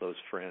very close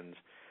friends.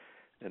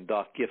 And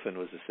Doc Giffen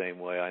was the same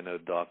way. I know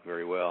Doc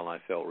very well, and I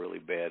felt really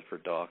bad for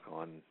Doc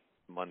on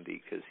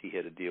Monday because he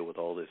had to deal with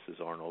all this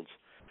as Arnold's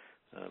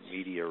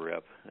media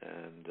rep,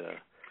 and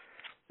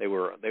they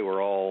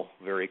were all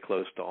very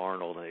close to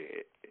Arnold.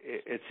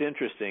 It's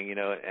interesting,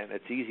 and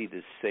it's easy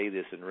to say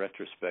this in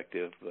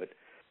retrospective, but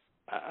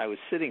I was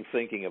sitting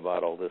thinking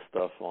about all this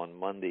stuff on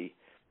Monday,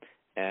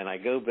 and I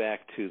go back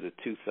to the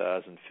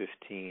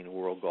 2015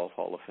 World Golf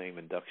Hall of Fame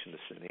induction to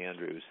St.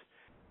 Andrews,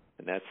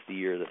 and that's the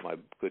year that my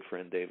good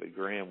friend David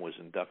Graham was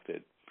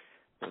inducted.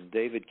 When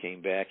David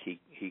came back, he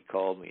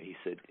called me and he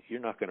said, "You're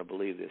not going to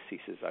believe this." He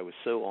says, "I was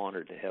so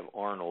honored to have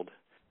Arnold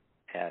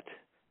at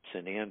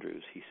St.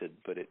 Andrews. He said,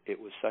 but it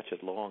was such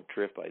a long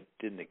trip, I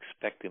didn't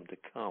expect him to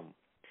come.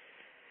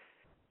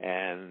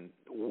 And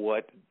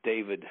what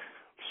David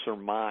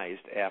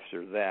surmised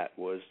after that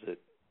was that,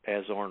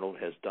 as Arnold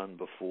has done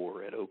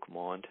before at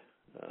Oakmont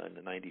in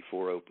the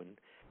 '94 Open,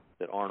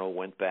 that Arnold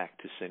went back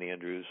to St.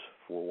 Andrews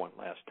for one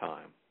last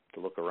time to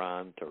look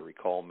around, to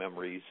recall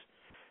memories,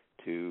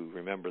 to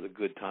remember the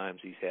good times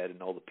he's had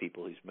and all the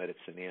people he's met at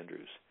St.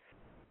 Andrews.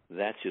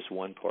 That's just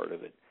one part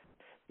of it.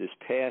 This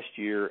past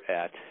year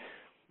at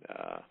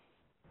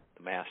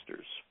the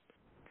Masters,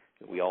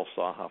 we all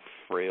saw how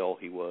frail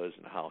he was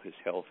and how his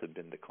health had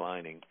been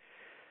declining.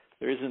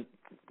 There isn't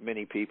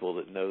many people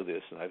that know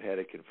this, and I've had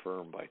it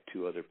confirmed by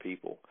two other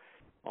people.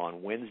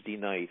 On Wednesday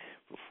night,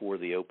 before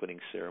the opening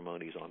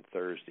ceremonies on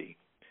Thursday,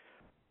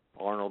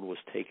 Arnold was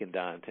taken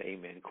down to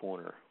Amen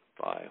Corner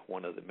by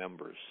one of the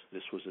members.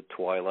 This was at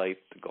twilight.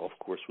 The golf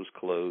course was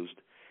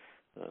closed.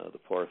 The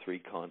par 3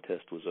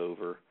 contest was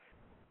over,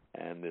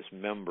 and this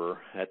member,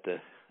 at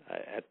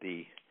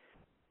the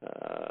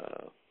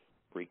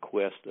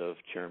request of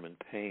Chairman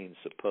Payne,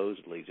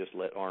 supposedly just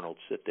let Arnold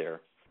sit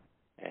there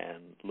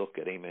and look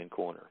at Amen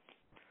Corner.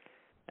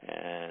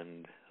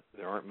 And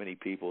there aren't many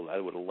people I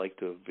would have liked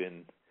to have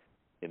been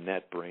in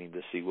that brain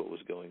to see what was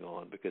going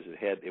on, because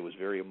it was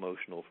very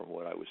emotional from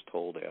what I was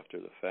told after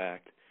the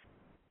fact,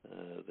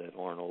 that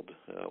Arnold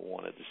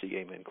wanted to see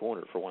Amen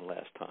Corner for one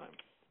last time.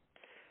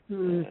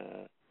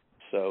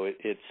 So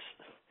it's,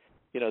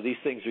 these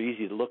things are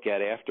easy to look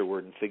at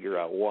afterward and figure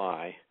out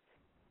why,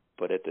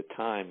 but at the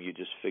time you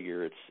just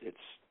figure it's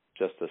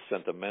just a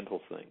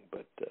sentimental thing.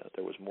 But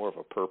there was more of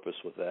a purpose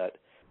with that.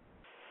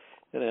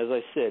 And as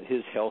I said,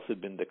 his health had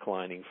been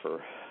declining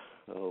for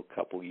a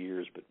couple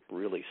years, but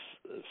really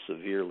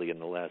severely in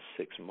the last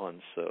 6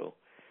 months. So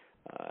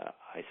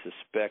I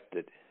suspect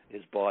that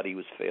his body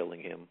was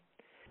failing him.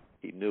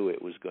 He knew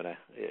it was going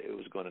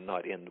to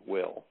not end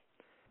well,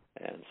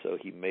 and so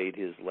he made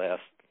his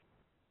last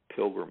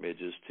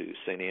pilgrimages to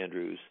St.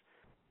 Andrews.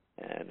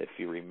 And if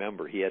you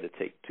remember, he had to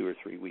take 2 or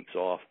 3 weeks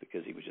off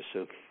because he was just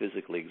so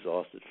physically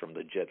exhausted from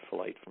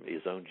from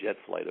his own jet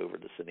flight over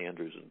to St.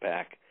 Andrews and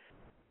back,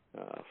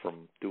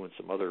 from doing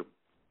some other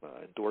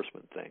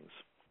endorsement things.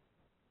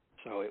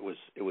 So it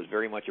was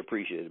very much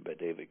appreciated by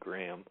David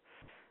Graham,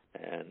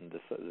 and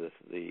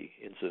the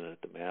incident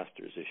at the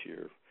Masters this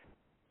year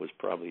was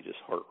probably just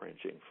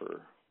heart-wrenching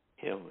for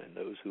him and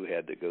those who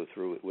had to go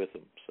through it with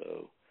him.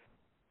 So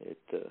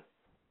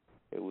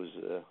it was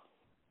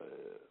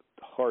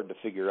hard to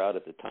figure out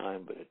at the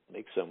time, but it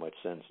makes so much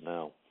sense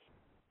now.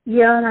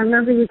 Yeah, and I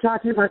remember you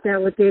talking about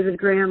that with David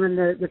Graham and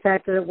the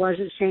fact that it was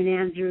at St.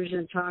 Andrews,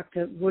 and talked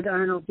to, would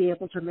Arnold be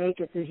able to make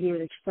it, that he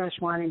had expressed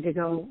wanting to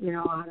go,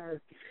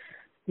 honor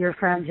your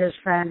friend, his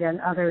friend, and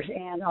others,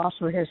 and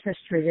also his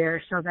history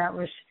there. So that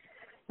was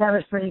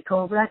pretty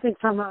cool. But I think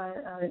from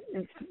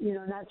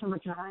not so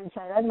much in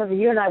hindsight, I remember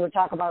you and I would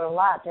talk about it a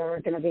lot. There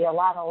were going to be a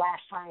lot of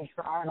last times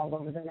for Arnold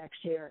over the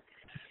next year.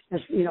 As,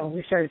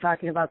 we started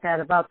talking about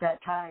that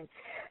time.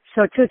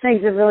 So two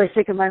things that really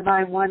stick in my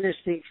mind. One is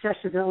the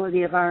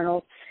accessibility of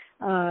Arnold.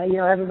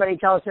 Everybody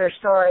tells their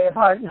story of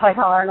how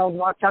Arnold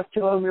walked up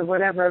to him or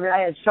whatever. I mean, I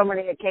had so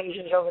many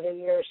occasions over the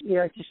years,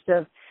 just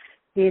of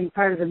being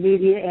part of the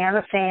media and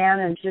a fan,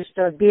 and just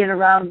being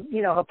around,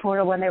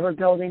 Hapuna when they were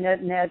building it,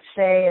 and they'd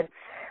say,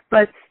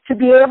 but to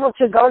be able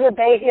to go to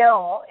Bay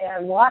Hill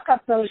and walk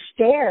up those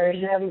stairs,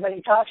 and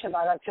everybody talks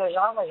about up to his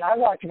office, I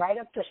walked right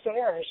up the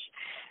stairs,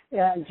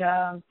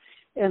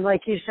 and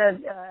like you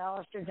said,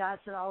 Alistair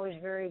Johnson, always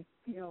very,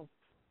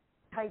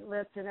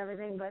 tight-lipped and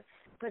everything, but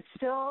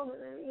still,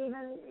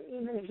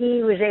 even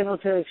he was able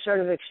to sort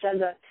of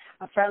extend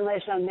a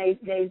friendliness, and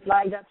they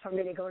lined up for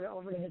me to go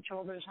over to the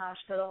Children's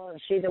Hospital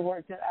and see the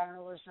work that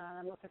Arnold was on.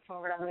 I'm looking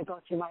forward. I'm going to go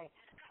through my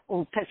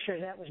old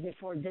pictures. That was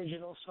before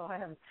digital, so I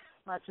have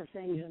lots of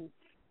things and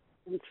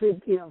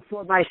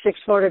 4x6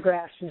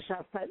 photographs and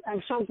stuff. But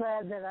I'm so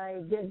glad that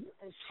I did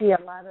see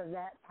a lot of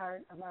that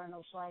part of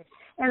Arnold's life.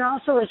 And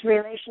also his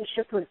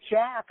relationship with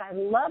Jack. I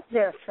loved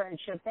their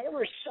friendship. They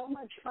were so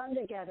much fun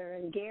together,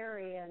 and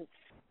Gary, and,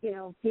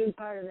 being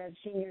part of that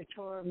senior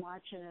tour and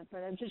watching it.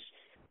 But I'm just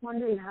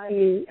wondering how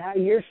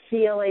you're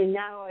feeling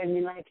now. I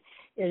mean,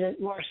 is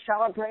it more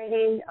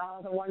celebrating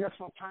the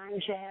wonderful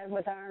times you had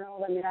with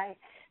Arnold? I mean,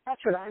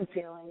 that's what I'm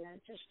feeling.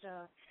 Just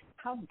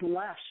how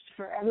blessed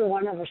for every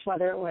one of us,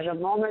 whether it was a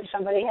moment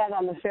somebody had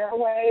on the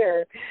fairway,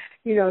 or,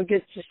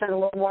 get to spend a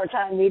little more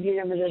time meeting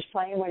him at his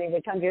plane when he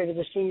would come here to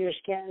the senior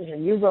skins,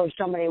 and you wrote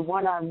so many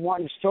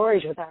one-on-one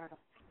stories with Arnold.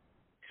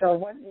 So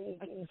what do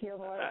you feel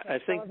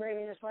like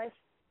celebrating his life?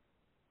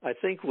 I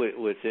think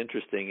what's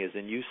interesting is,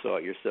 and you saw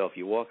it yourself,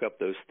 you walk up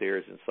those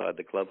stairs inside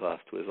the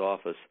clubhouse to his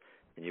office,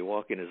 and you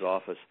walk in his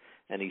office,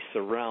 and he's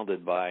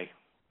surrounded by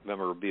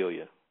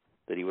memorabilia,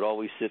 that he would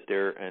always sit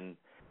there, and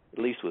at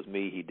least with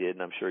me he did,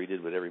 and I'm sure he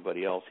did with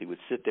everybody else. He would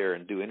sit there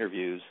and do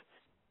interviews,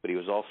 but he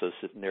was also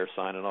sitting there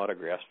signing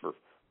autographs for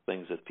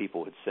things that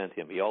people had sent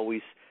him. He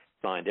always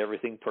signed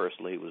everything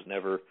personally. It was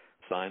never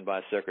signed by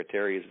a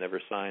secretary. It was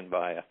never signed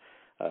by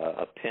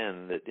a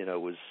pen that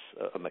was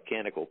a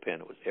mechanical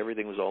pen.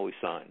 Everything was always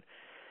signed.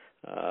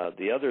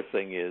 The other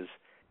thing is,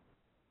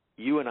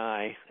 you and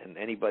I and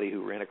anybody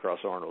who ran across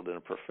Arnold in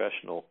a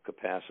professional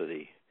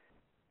capacity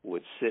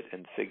would sit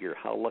and figure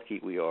how lucky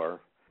we are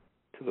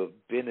to have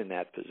been in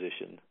that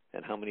position,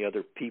 and how many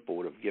other people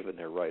would have given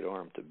their right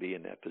arm to be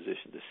in that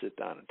position, to sit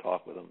down and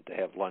talk with them, to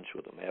have lunch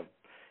with them,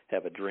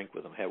 have a drink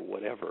with them, have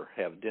whatever,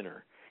 have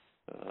dinner.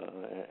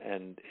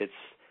 And it's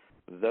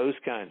those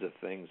kinds of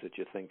things that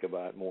you think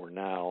about more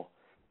now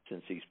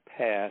since he's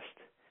passed,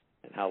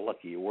 and how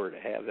lucky you were to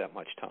have that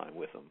much time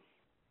with him.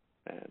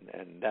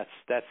 And that's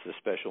the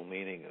special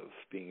meaning of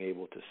being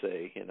able to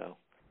say, you know,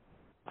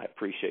 I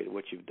appreciate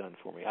what you've done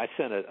for me. I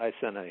sent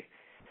a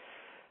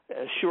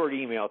short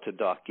email to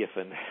Doc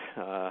Giffen,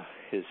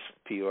 his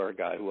PR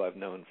guy, who I've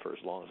known for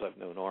as long as I've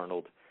known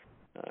Arnold,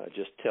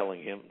 just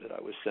telling him that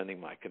I was sending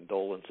my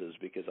condolences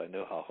because I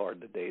know how hard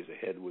the days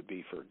ahead would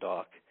be for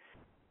Doc.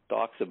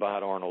 Doc's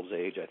about Arnold's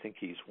age. I think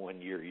he's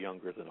 1 year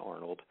younger than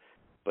Arnold.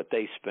 But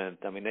they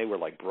were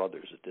like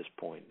brothers at this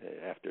point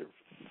after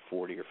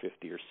 40 or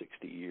 50 or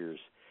 60 years.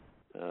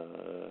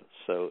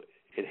 So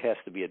it has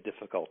to be a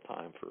difficult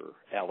time for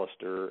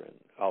Alistair and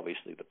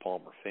obviously the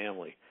Palmer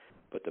family,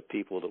 but the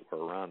people that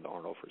were around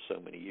Arnold for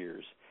so many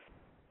years,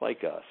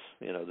 like us,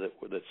 you know,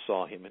 that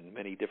saw him in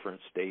many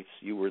different states.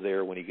 You were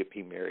there when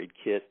he married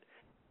Kit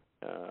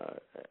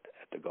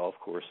at the golf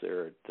course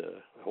there at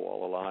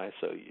Hualalai.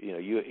 So, you know,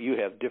 you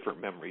have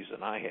different memories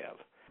than I have,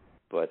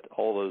 but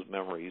all those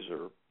memories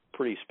are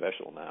pretty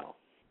special now.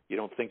 You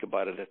don't think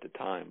about it at the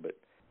time, but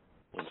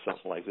when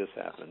something like this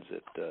happens,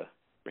 it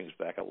brings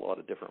back a lot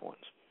of different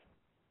ones.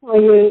 Well,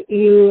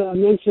 you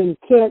mentioned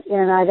Kit,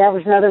 and that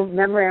was another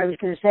memory I was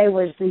going to say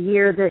was the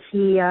year that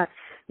he,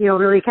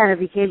 really kind of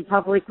became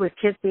public with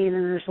Kit being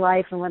in his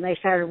life, and when they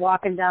started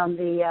walking down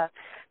the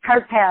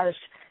cart paths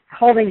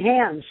holding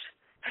hands.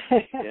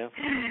 Yeah.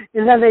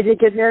 And then they did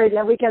get married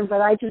that weekend, but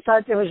I just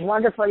thought it was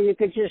wonderful. You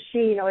could just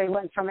see, he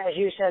went from, as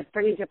you said,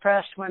 pretty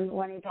depressed when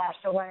he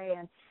passed away,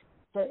 and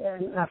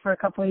for a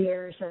couple of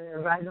years,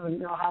 and I don't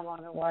know how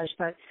long it was,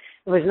 but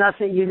it was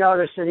nothing. You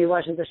noticed that he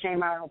wasn't the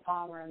same Arnold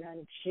Palmer, and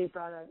then she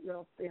brought a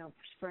real,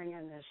 spring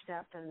in his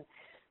step, and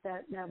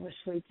that was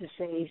sweet to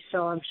see.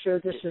 So I'm sure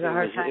this is a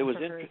hard time for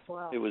her as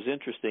well. It was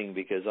interesting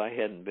because I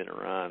hadn't been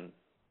around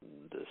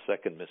the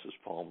second Mrs.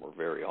 Palmer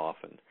very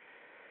often.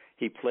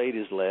 He played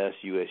his last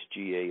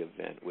USGA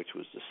event, which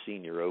was the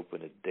Senior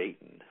Open at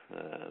Dayton.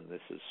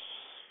 This is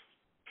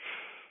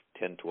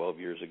 10, 12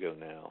 years ago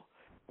now.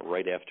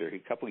 A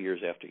couple of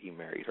years after he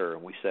married her,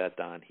 and we sat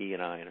down, he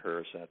and I and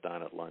her sat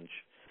down at lunch,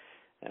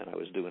 and I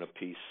was doing a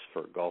piece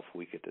for Golf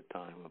Week at the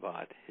time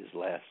about his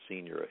last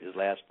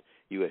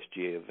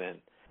USGA event,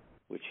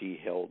 which he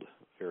held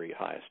very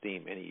high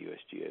esteem, any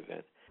USGA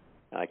event.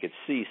 And I could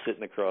see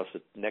sitting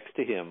next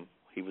to him,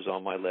 he was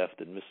on my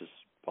left, and Mrs.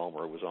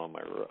 Palmer was on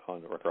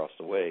across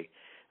the way,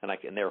 and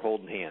they're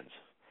holding hands,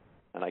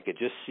 and I could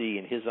just see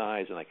in his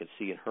eyes, and I could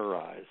see in her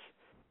eyes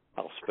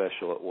how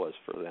special it was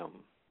for them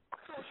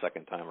the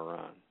second time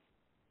around.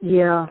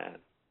 Yeah. And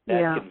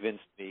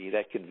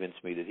that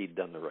convinced me that he'd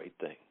done the right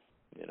thing,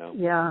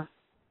 Yeah.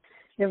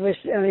 It was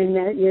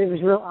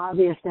real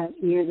obvious that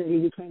year that he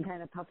became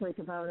kind of public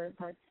about it,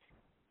 but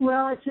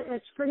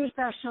it's pretty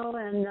special,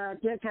 and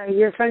Dick,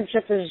 your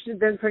friendship has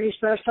been pretty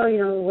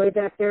special, way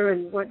back there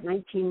in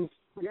 20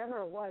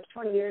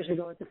 years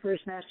ago at the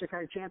first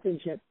MasterCard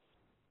Championship.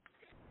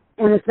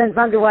 And it's been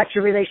fun to watch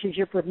your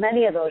relationship with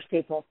many of those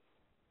people.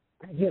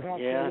 You've had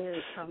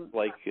years from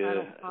like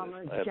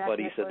a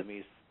buddy said to me,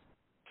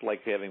 it's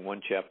like having one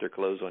chapter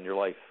close on your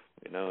life.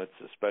 It's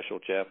a special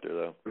chapter,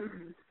 though.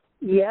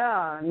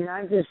 Yeah,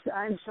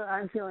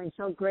 I'm feeling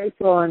so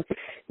grateful, and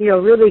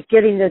really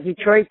getting the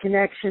Detroit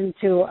connection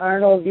to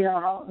Arnold.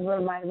 Where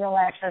my real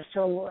access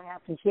to what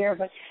happened here,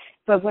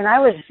 but when I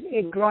was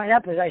growing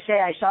up, as I say,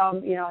 I saw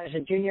him, as a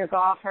junior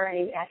golfer,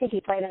 and I think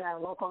he played in a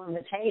local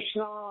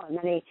invitational, and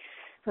then he,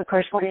 of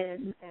course, went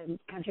in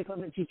Country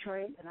Club in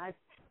Detroit, and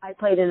I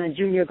played in a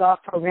junior golf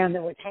program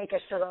that would take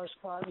us to those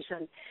clubs,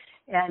 and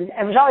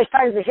it was always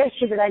part of the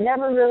history, but I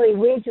never really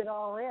weaved it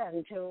all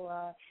in to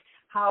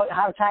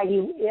how tied he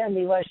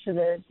was to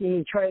the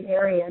Detroit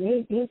area,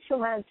 and he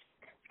still has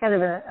kind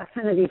of an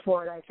affinity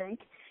for it, I think,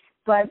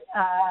 but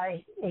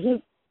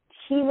he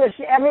was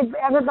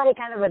everybody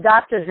kind of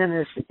adopted him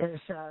as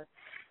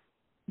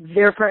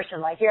their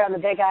person. Like here on the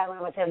Big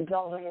Island with him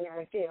building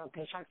their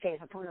constructing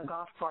Hapuna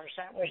golf course,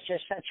 that was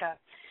just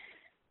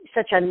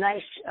such a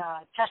nice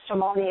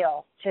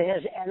testimonial to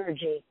his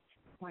energy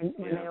when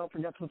they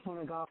opened up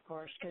Hapuna golf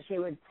course, because he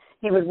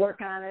would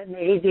work on it, and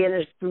he'd be in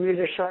his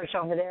Bermuda shorts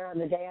over there on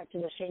the day after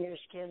the senior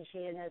skins,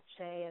 he and Ed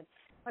Say. And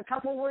a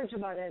couple words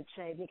about Ed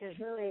Say, because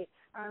really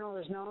Arnold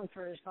is known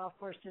for his golf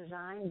course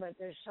design, but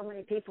there's so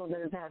many people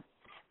that have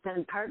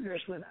been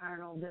partners with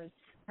Arnold that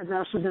have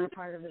also been a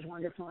part of his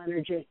wonderful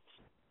energy.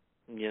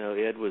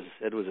 Ed was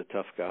a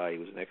tough guy. He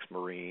was an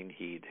ex-Marine.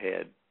 He'd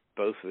had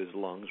both of his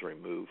lungs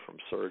removed from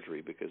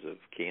surgery because of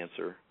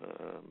cancer,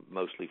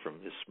 mostly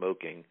from his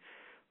smoking.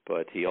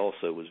 But he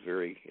also was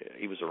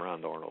he was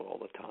around Arnold all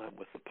the time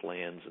with the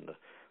plans and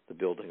the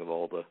building of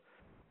all the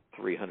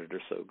 300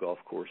 or so golf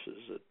courses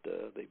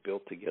that they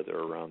built together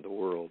around the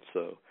world.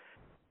 So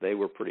they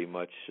were pretty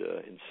much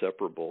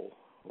inseparable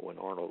when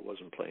Arnold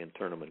wasn't playing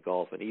tournament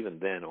golf. And even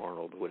then,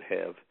 Arnold would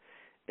have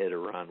Ed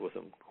around with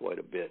him quite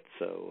a bit.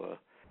 So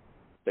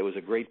there was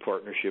a great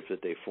partnership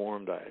that they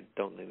formed. I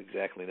don't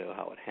exactly know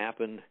how it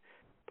happened,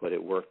 but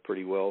it worked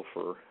pretty well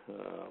for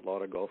a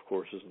lot of golf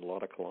courses and a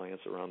lot of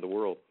clients around the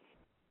world.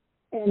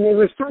 And it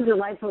was so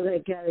delightful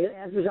that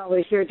Ed was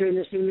always here during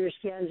the senior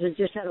skins. It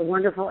just had a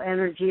wonderful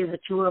energy. The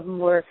two of them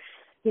were,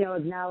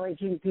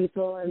 acknowledging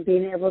people and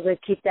being able to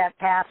keep that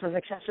path of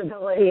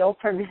accessibility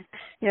open,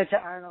 to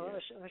Arnold.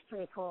 It was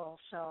pretty cool.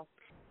 So,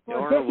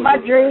 well, Dick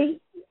Mudry,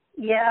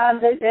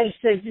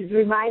 just to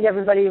remind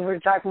everybody, we're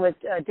talking with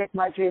Dick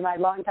Mudry, my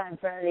longtime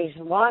friend. He's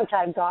a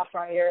longtime golf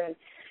writer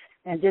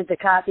and did the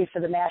copy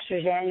for the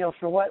Masters Annual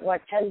for what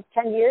 10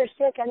 years,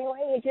 Dick,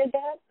 anyway, you did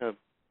that?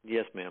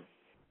 Yes, ma'am.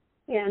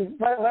 And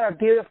what a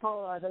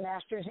beautiful, the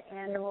Masters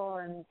Annual,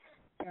 and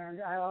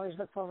I always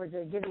look forward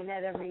to getting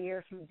that every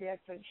year from Dick.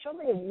 But so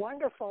many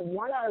wonderful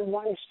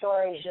one-on-one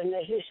stories, and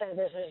as you said,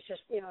 this is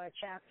just, a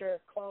chapter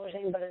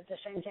closing, but at the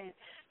same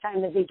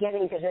time the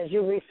beginning, because as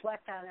you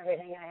reflect on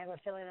everything, I have a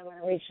feeling I'm going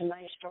to read some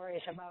nice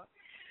stories about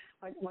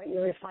what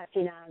you're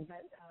reflecting on.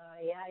 But,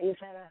 you've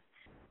had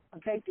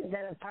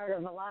a part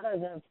of a lot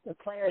of the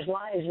players'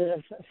 lives that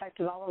have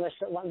affected all of us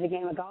that love the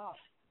game of golf.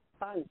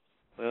 Fun.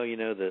 Well,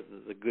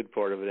 the good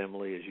part of it,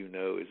 Emily, as you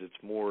know, is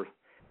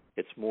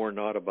it's more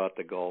not about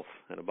the golf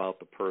and about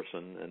the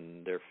person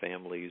and their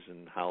families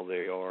and how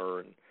they are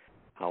and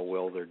how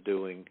well they're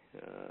doing.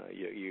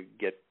 You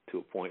get to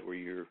a point where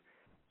you're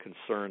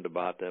concerned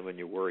about them and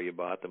you worry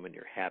about them and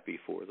you're happy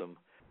for them.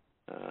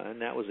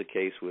 And that was the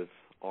case with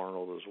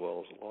Arnold as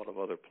well as a lot of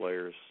other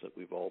players that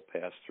we've all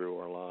passed through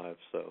our lives.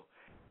 So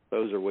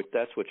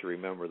that's what you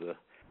remember, the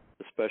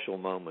special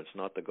moments,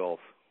 not the golf.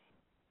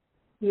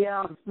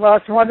 Yeah, well,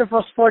 it's a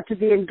wonderful sport to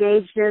be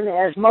engaged in,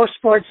 as most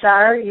sports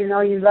are. You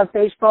love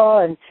baseball,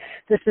 and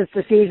this is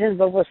the season,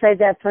 but we'll save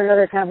that for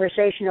another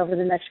conversation over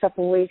the next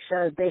couple of weeks,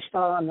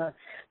 baseball on the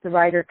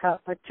Ryder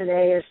Cup. But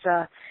today is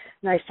a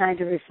nice time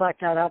to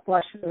reflect on how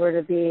blessed we were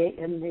to be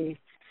in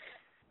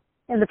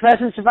the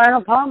presence of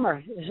Arnold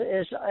Palmer,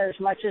 as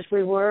much as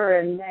we were,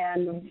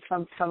 and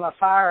from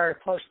afar or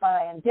close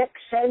by. And Dick,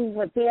 same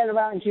with being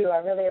around you. I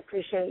really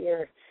appreciate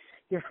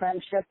your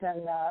friendship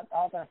and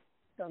all the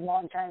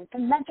long time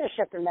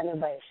mentorship in many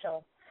ways.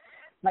 So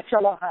much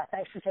aloha.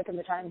 Thanks for taking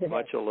the time today.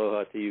 Much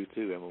aloha to you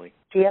too, Emily.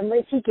 The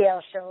Emily T. Gale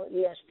Show,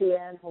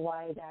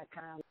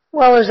 ESPNHawaii.com.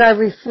 Well, as I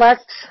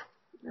reflect,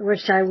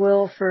 which I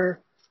will for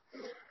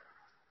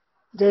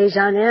days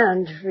on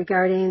end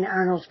regarding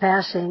Arnold's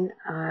passing,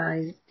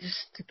 I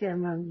just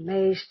am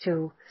amazed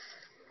to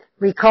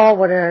recall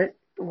what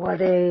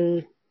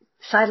a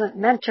silent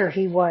mentor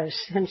he was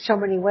in so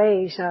many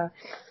ways.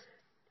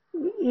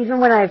 Even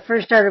when I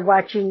first started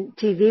watching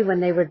TV, when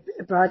they would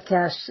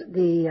broadcast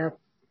the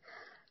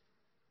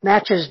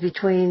matches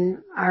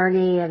between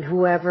Arnie and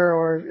whoever,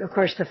 or of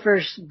course the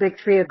first Big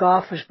Three of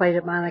golf was played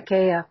at Mauna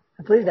Kea. I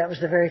believe that was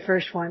the very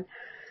first one,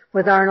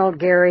 with Arnold,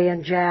 Gary,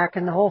 and Jack,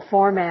 and the whole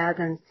format,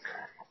 and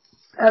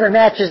other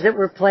matches that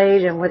were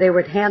played, and where they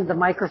would hand the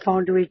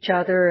microphone to each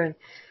other. And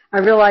I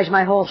realized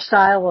my whole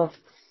style of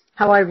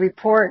how I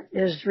report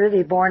is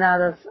really born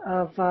out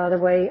of the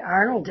way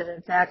Arnold did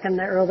it back in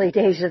the early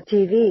days of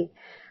TV.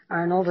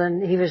 Arnold,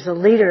 and he was the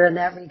leader in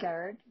that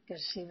regard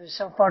because he was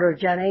so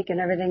photogenic and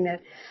everything,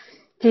 that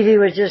TV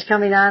was just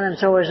coming on, and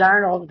so was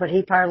Arnold, but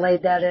he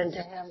parlayed that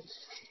into him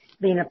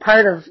being a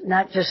part of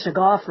not just a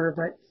golfer,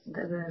 but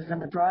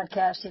the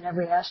broadcasting,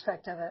 every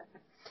aspect of it.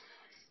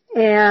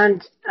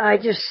 And I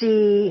just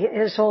see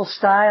his whole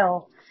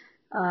style.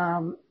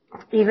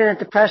 Even at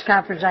the press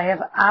conference, I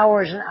have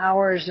hours and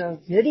hours of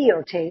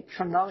videotape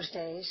from those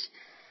days,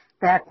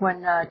 back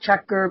when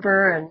Chuck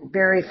Gerber and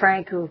Barry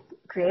Frank, who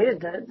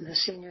created the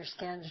senior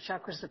skins,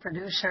 Chuck was the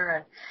producer,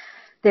 and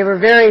they were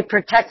very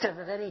protective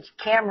of any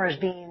cameras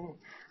being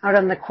out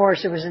on the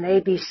course. It was an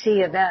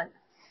ABC event.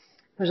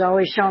 It was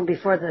always shown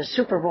before the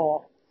Super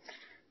Bowl.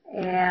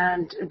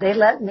 And they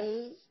let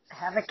me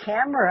have a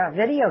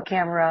video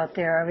camera out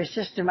there. I was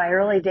just in my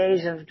early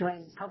days of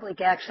doing public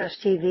access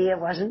TV. It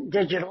wasn't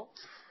digital.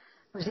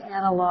 It was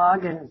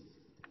analog, and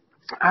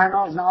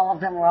Arnold and all of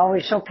them were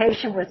always so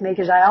patient with me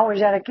because I always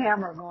had a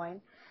camera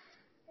going.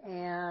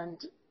 And,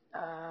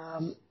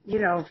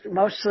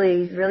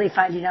 mostly really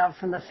finding out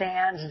from the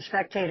fans and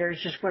spectators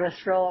just what a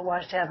thrill it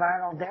was to have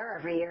Arnold there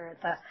every year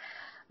at the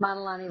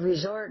Maunalani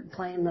Resort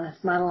playing the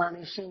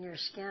Maunalani Senior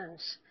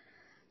Skins.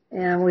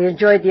 And we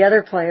enjoyed the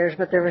other players,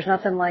 but there was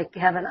nothing like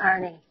having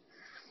Arnie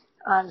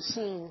on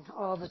scene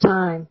all the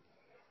time.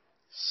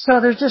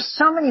 So there's just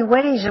so many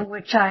ways in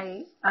which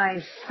I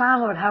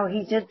followed how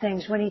he did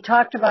things. When he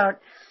talked about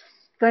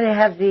going to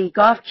have the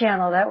Golf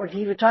Channel,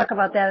 he would talk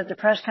about that at the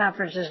press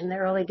conferences in the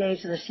early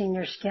days of the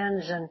Senior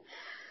Skins, and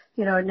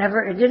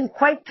it didn't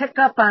quite pick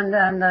up on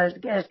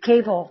the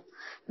cable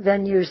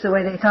venues the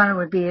way they thought it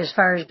would be, as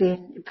far as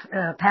being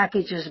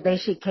packaged as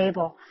basic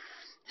cable.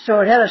 So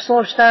it had a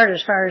slow start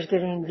as far as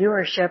getting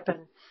viewership,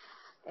 and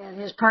and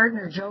his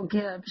partner, Joe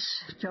Gibbs.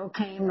 Joe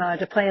came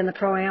to play in the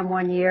Pro-Am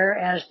one year,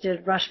 as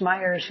did Russ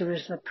Myers, who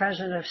was the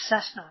president of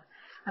Cessna.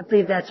 I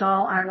believe that's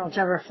all Arnold's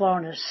ever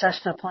flown is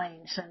Cessna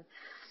planes. And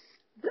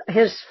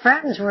his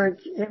friends were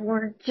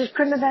just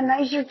couldn't have been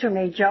nicer to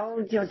me.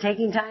 Joe,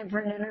 taking time for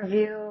an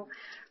interview.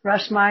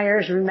 Russ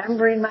Myers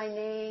remembering my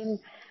name.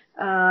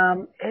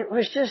 It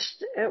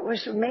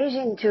was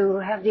amazing to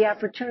have the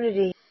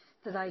opportunity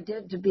that I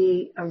did to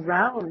be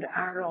around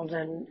Arnold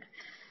and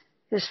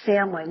his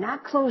family,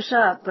 not close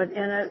up, but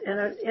in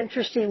an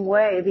interesting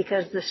way,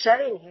 because the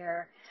setting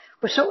here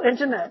was so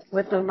intimate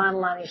with the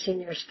Manalani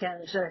Senior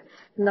Skins.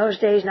 In those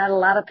days, not a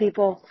lot of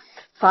people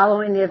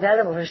following the event.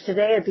 If it was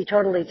today, it'd be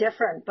totally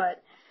different.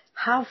 But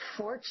how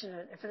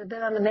fortunate! If it had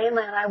been on the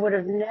mainland, I would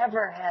have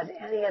never had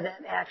any of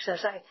that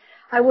access.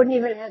 I wouldn't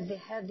even have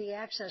had the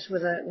access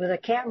with a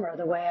camera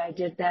the way I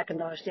did back in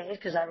those days,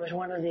 because I was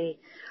one of the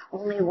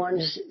only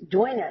ones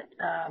doing it.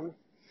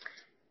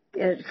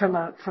 From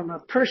a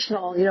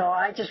personal,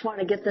 I just want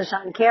to get this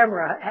on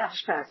camera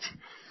aspect.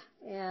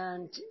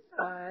 And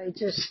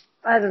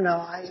I don't know,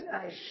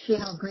 I see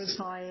how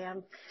grateful I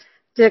am.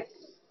 Dick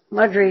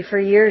Mudry for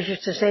years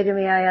used to say to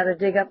me I had to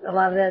dig up a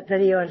lot of that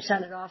video and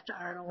send it off to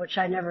Arnold, which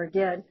I never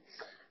did.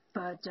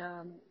 But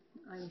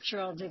I'm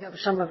sure I'll dig up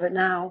some of it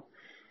now.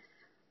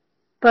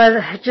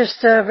 But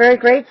just very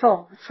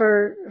grateful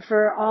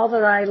for all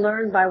that I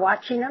learned by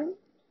watching him,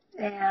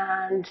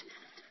 and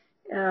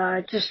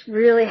just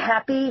really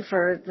happy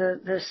for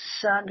the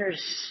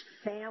Saunders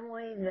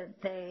family,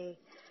 that they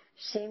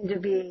seem to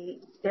be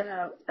in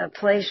a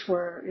place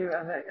where you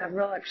have a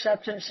real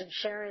acceptance and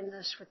sharing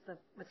this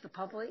with the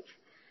public.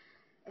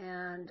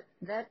 And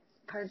that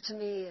part to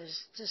me is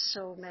just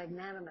so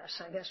magnanimous,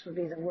 I guess would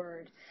be the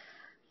word.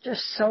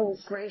 Just so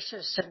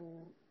gracious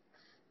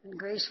and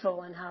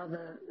graceful in how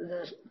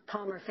the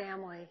Palmer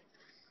family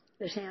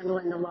is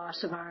handling the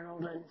loss of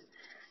Arnold and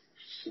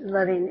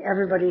letting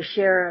everybody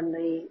share in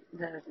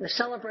the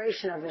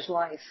celebration of his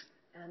life.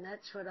 And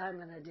that's what I'm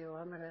going to do.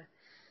 I'm going to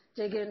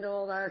dig into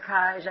old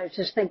archives. I was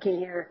just thinking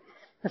here,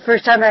 the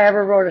first time I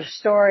ever wrote a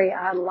story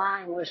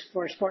online was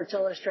for Sports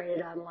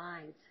Illustrated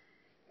Online.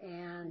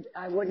 And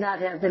I would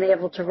not have been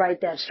able to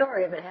write that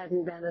story if it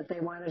hadn't been that they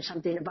wanted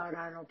something about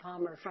Arnold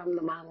Palmer from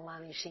the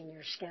Manalani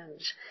Senior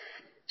Skins.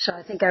 So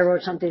I think I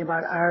wrote something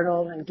about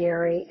Arnold and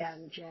Gary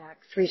and Jack,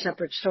 3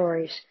 separate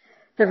stories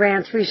that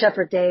ran 3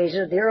 separate days,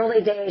 the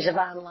early days of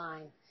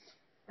online.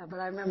 But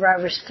I remember I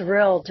was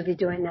thrilled to be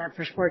doing that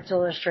for Sports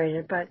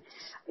Illustrated, but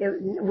it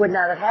would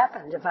not have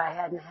happened if I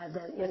hadn't had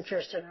that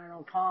interest in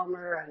Arnold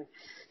Palmer, and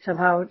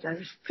somehow,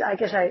 I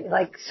guess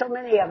like so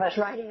many of us,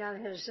 riding on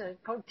his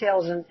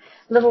coattails in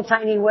little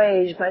tiny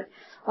ways, but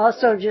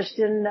also just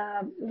in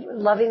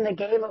loving the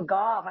game of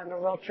golf. I'm a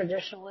real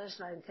traditionalist,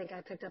 and I think I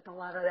picked up a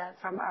lot of that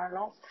from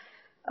Arnold.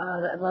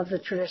 I love the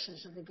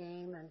traditions of the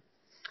game, and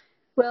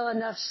well,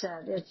 enough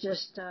said. It's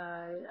just,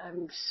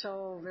 I'm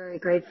so very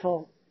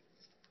grateful.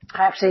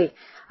 Actually,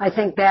 I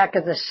think back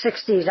at the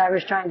 60s, I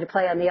was trying to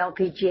play on the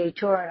LPGA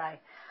Tour, and I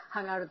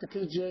hung out at the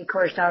PGA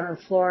course down in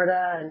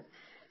Florida,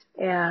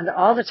 and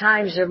all the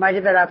times there might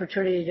have been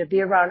opportunity to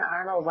be around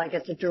Arnold, like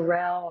at the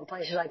Durrell and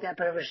places like that,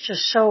 but it was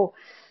just so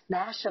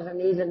massive,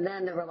 and even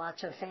then there were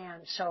lots of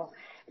fans. So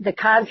the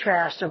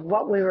contrast of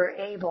what we were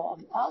able,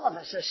 all of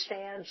us as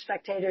fans,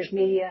 spectators,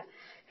 media,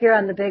 here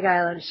on the Big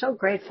Island, so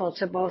grateful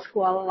to both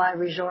Hualalai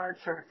Resort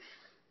for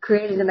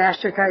creating the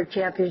MasterCard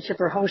Championship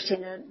or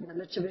hosting it, the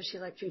Mitsubishi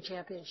Electric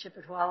Championship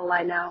at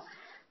Hualalai now,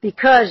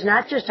 because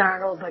not just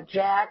Arnold, but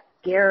Jack,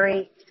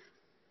 Gary,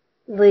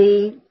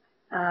 Lee,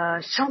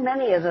 so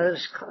many of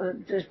those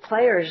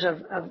players of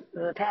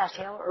the past,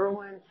 Hale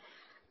Irwin,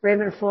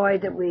 Raymond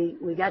Floyd, that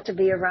we got to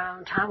be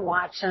around, Tom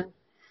Watson,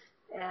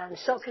 and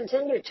still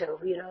continue to,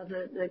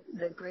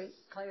 the great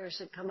players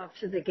that come up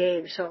through the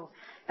game. So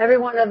every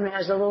one of them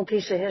has a little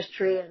piece of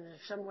history and in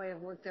some way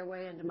have worked their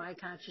way into my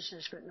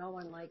consciousness, but no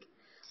one like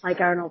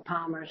Arnold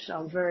Palmer. So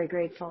I'm very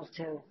grateful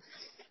to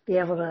be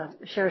able to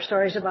share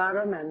stories about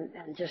him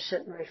and just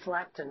sit and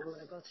reflect. And I'm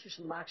going to go through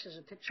some boxes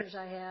of pictures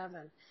I have,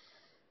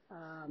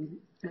 and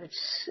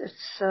it's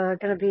going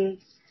to be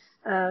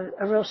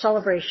a real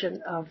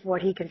celebration of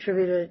what he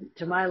contributed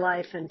to my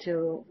life and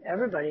to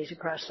everybody's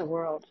across the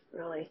world.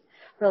 Really,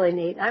 really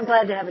neat. I'm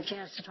glad to have a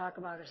chance to talk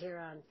about it here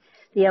on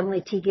the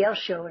Emily T. Gale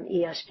Show and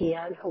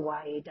ESPN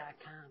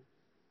Hawaii.com.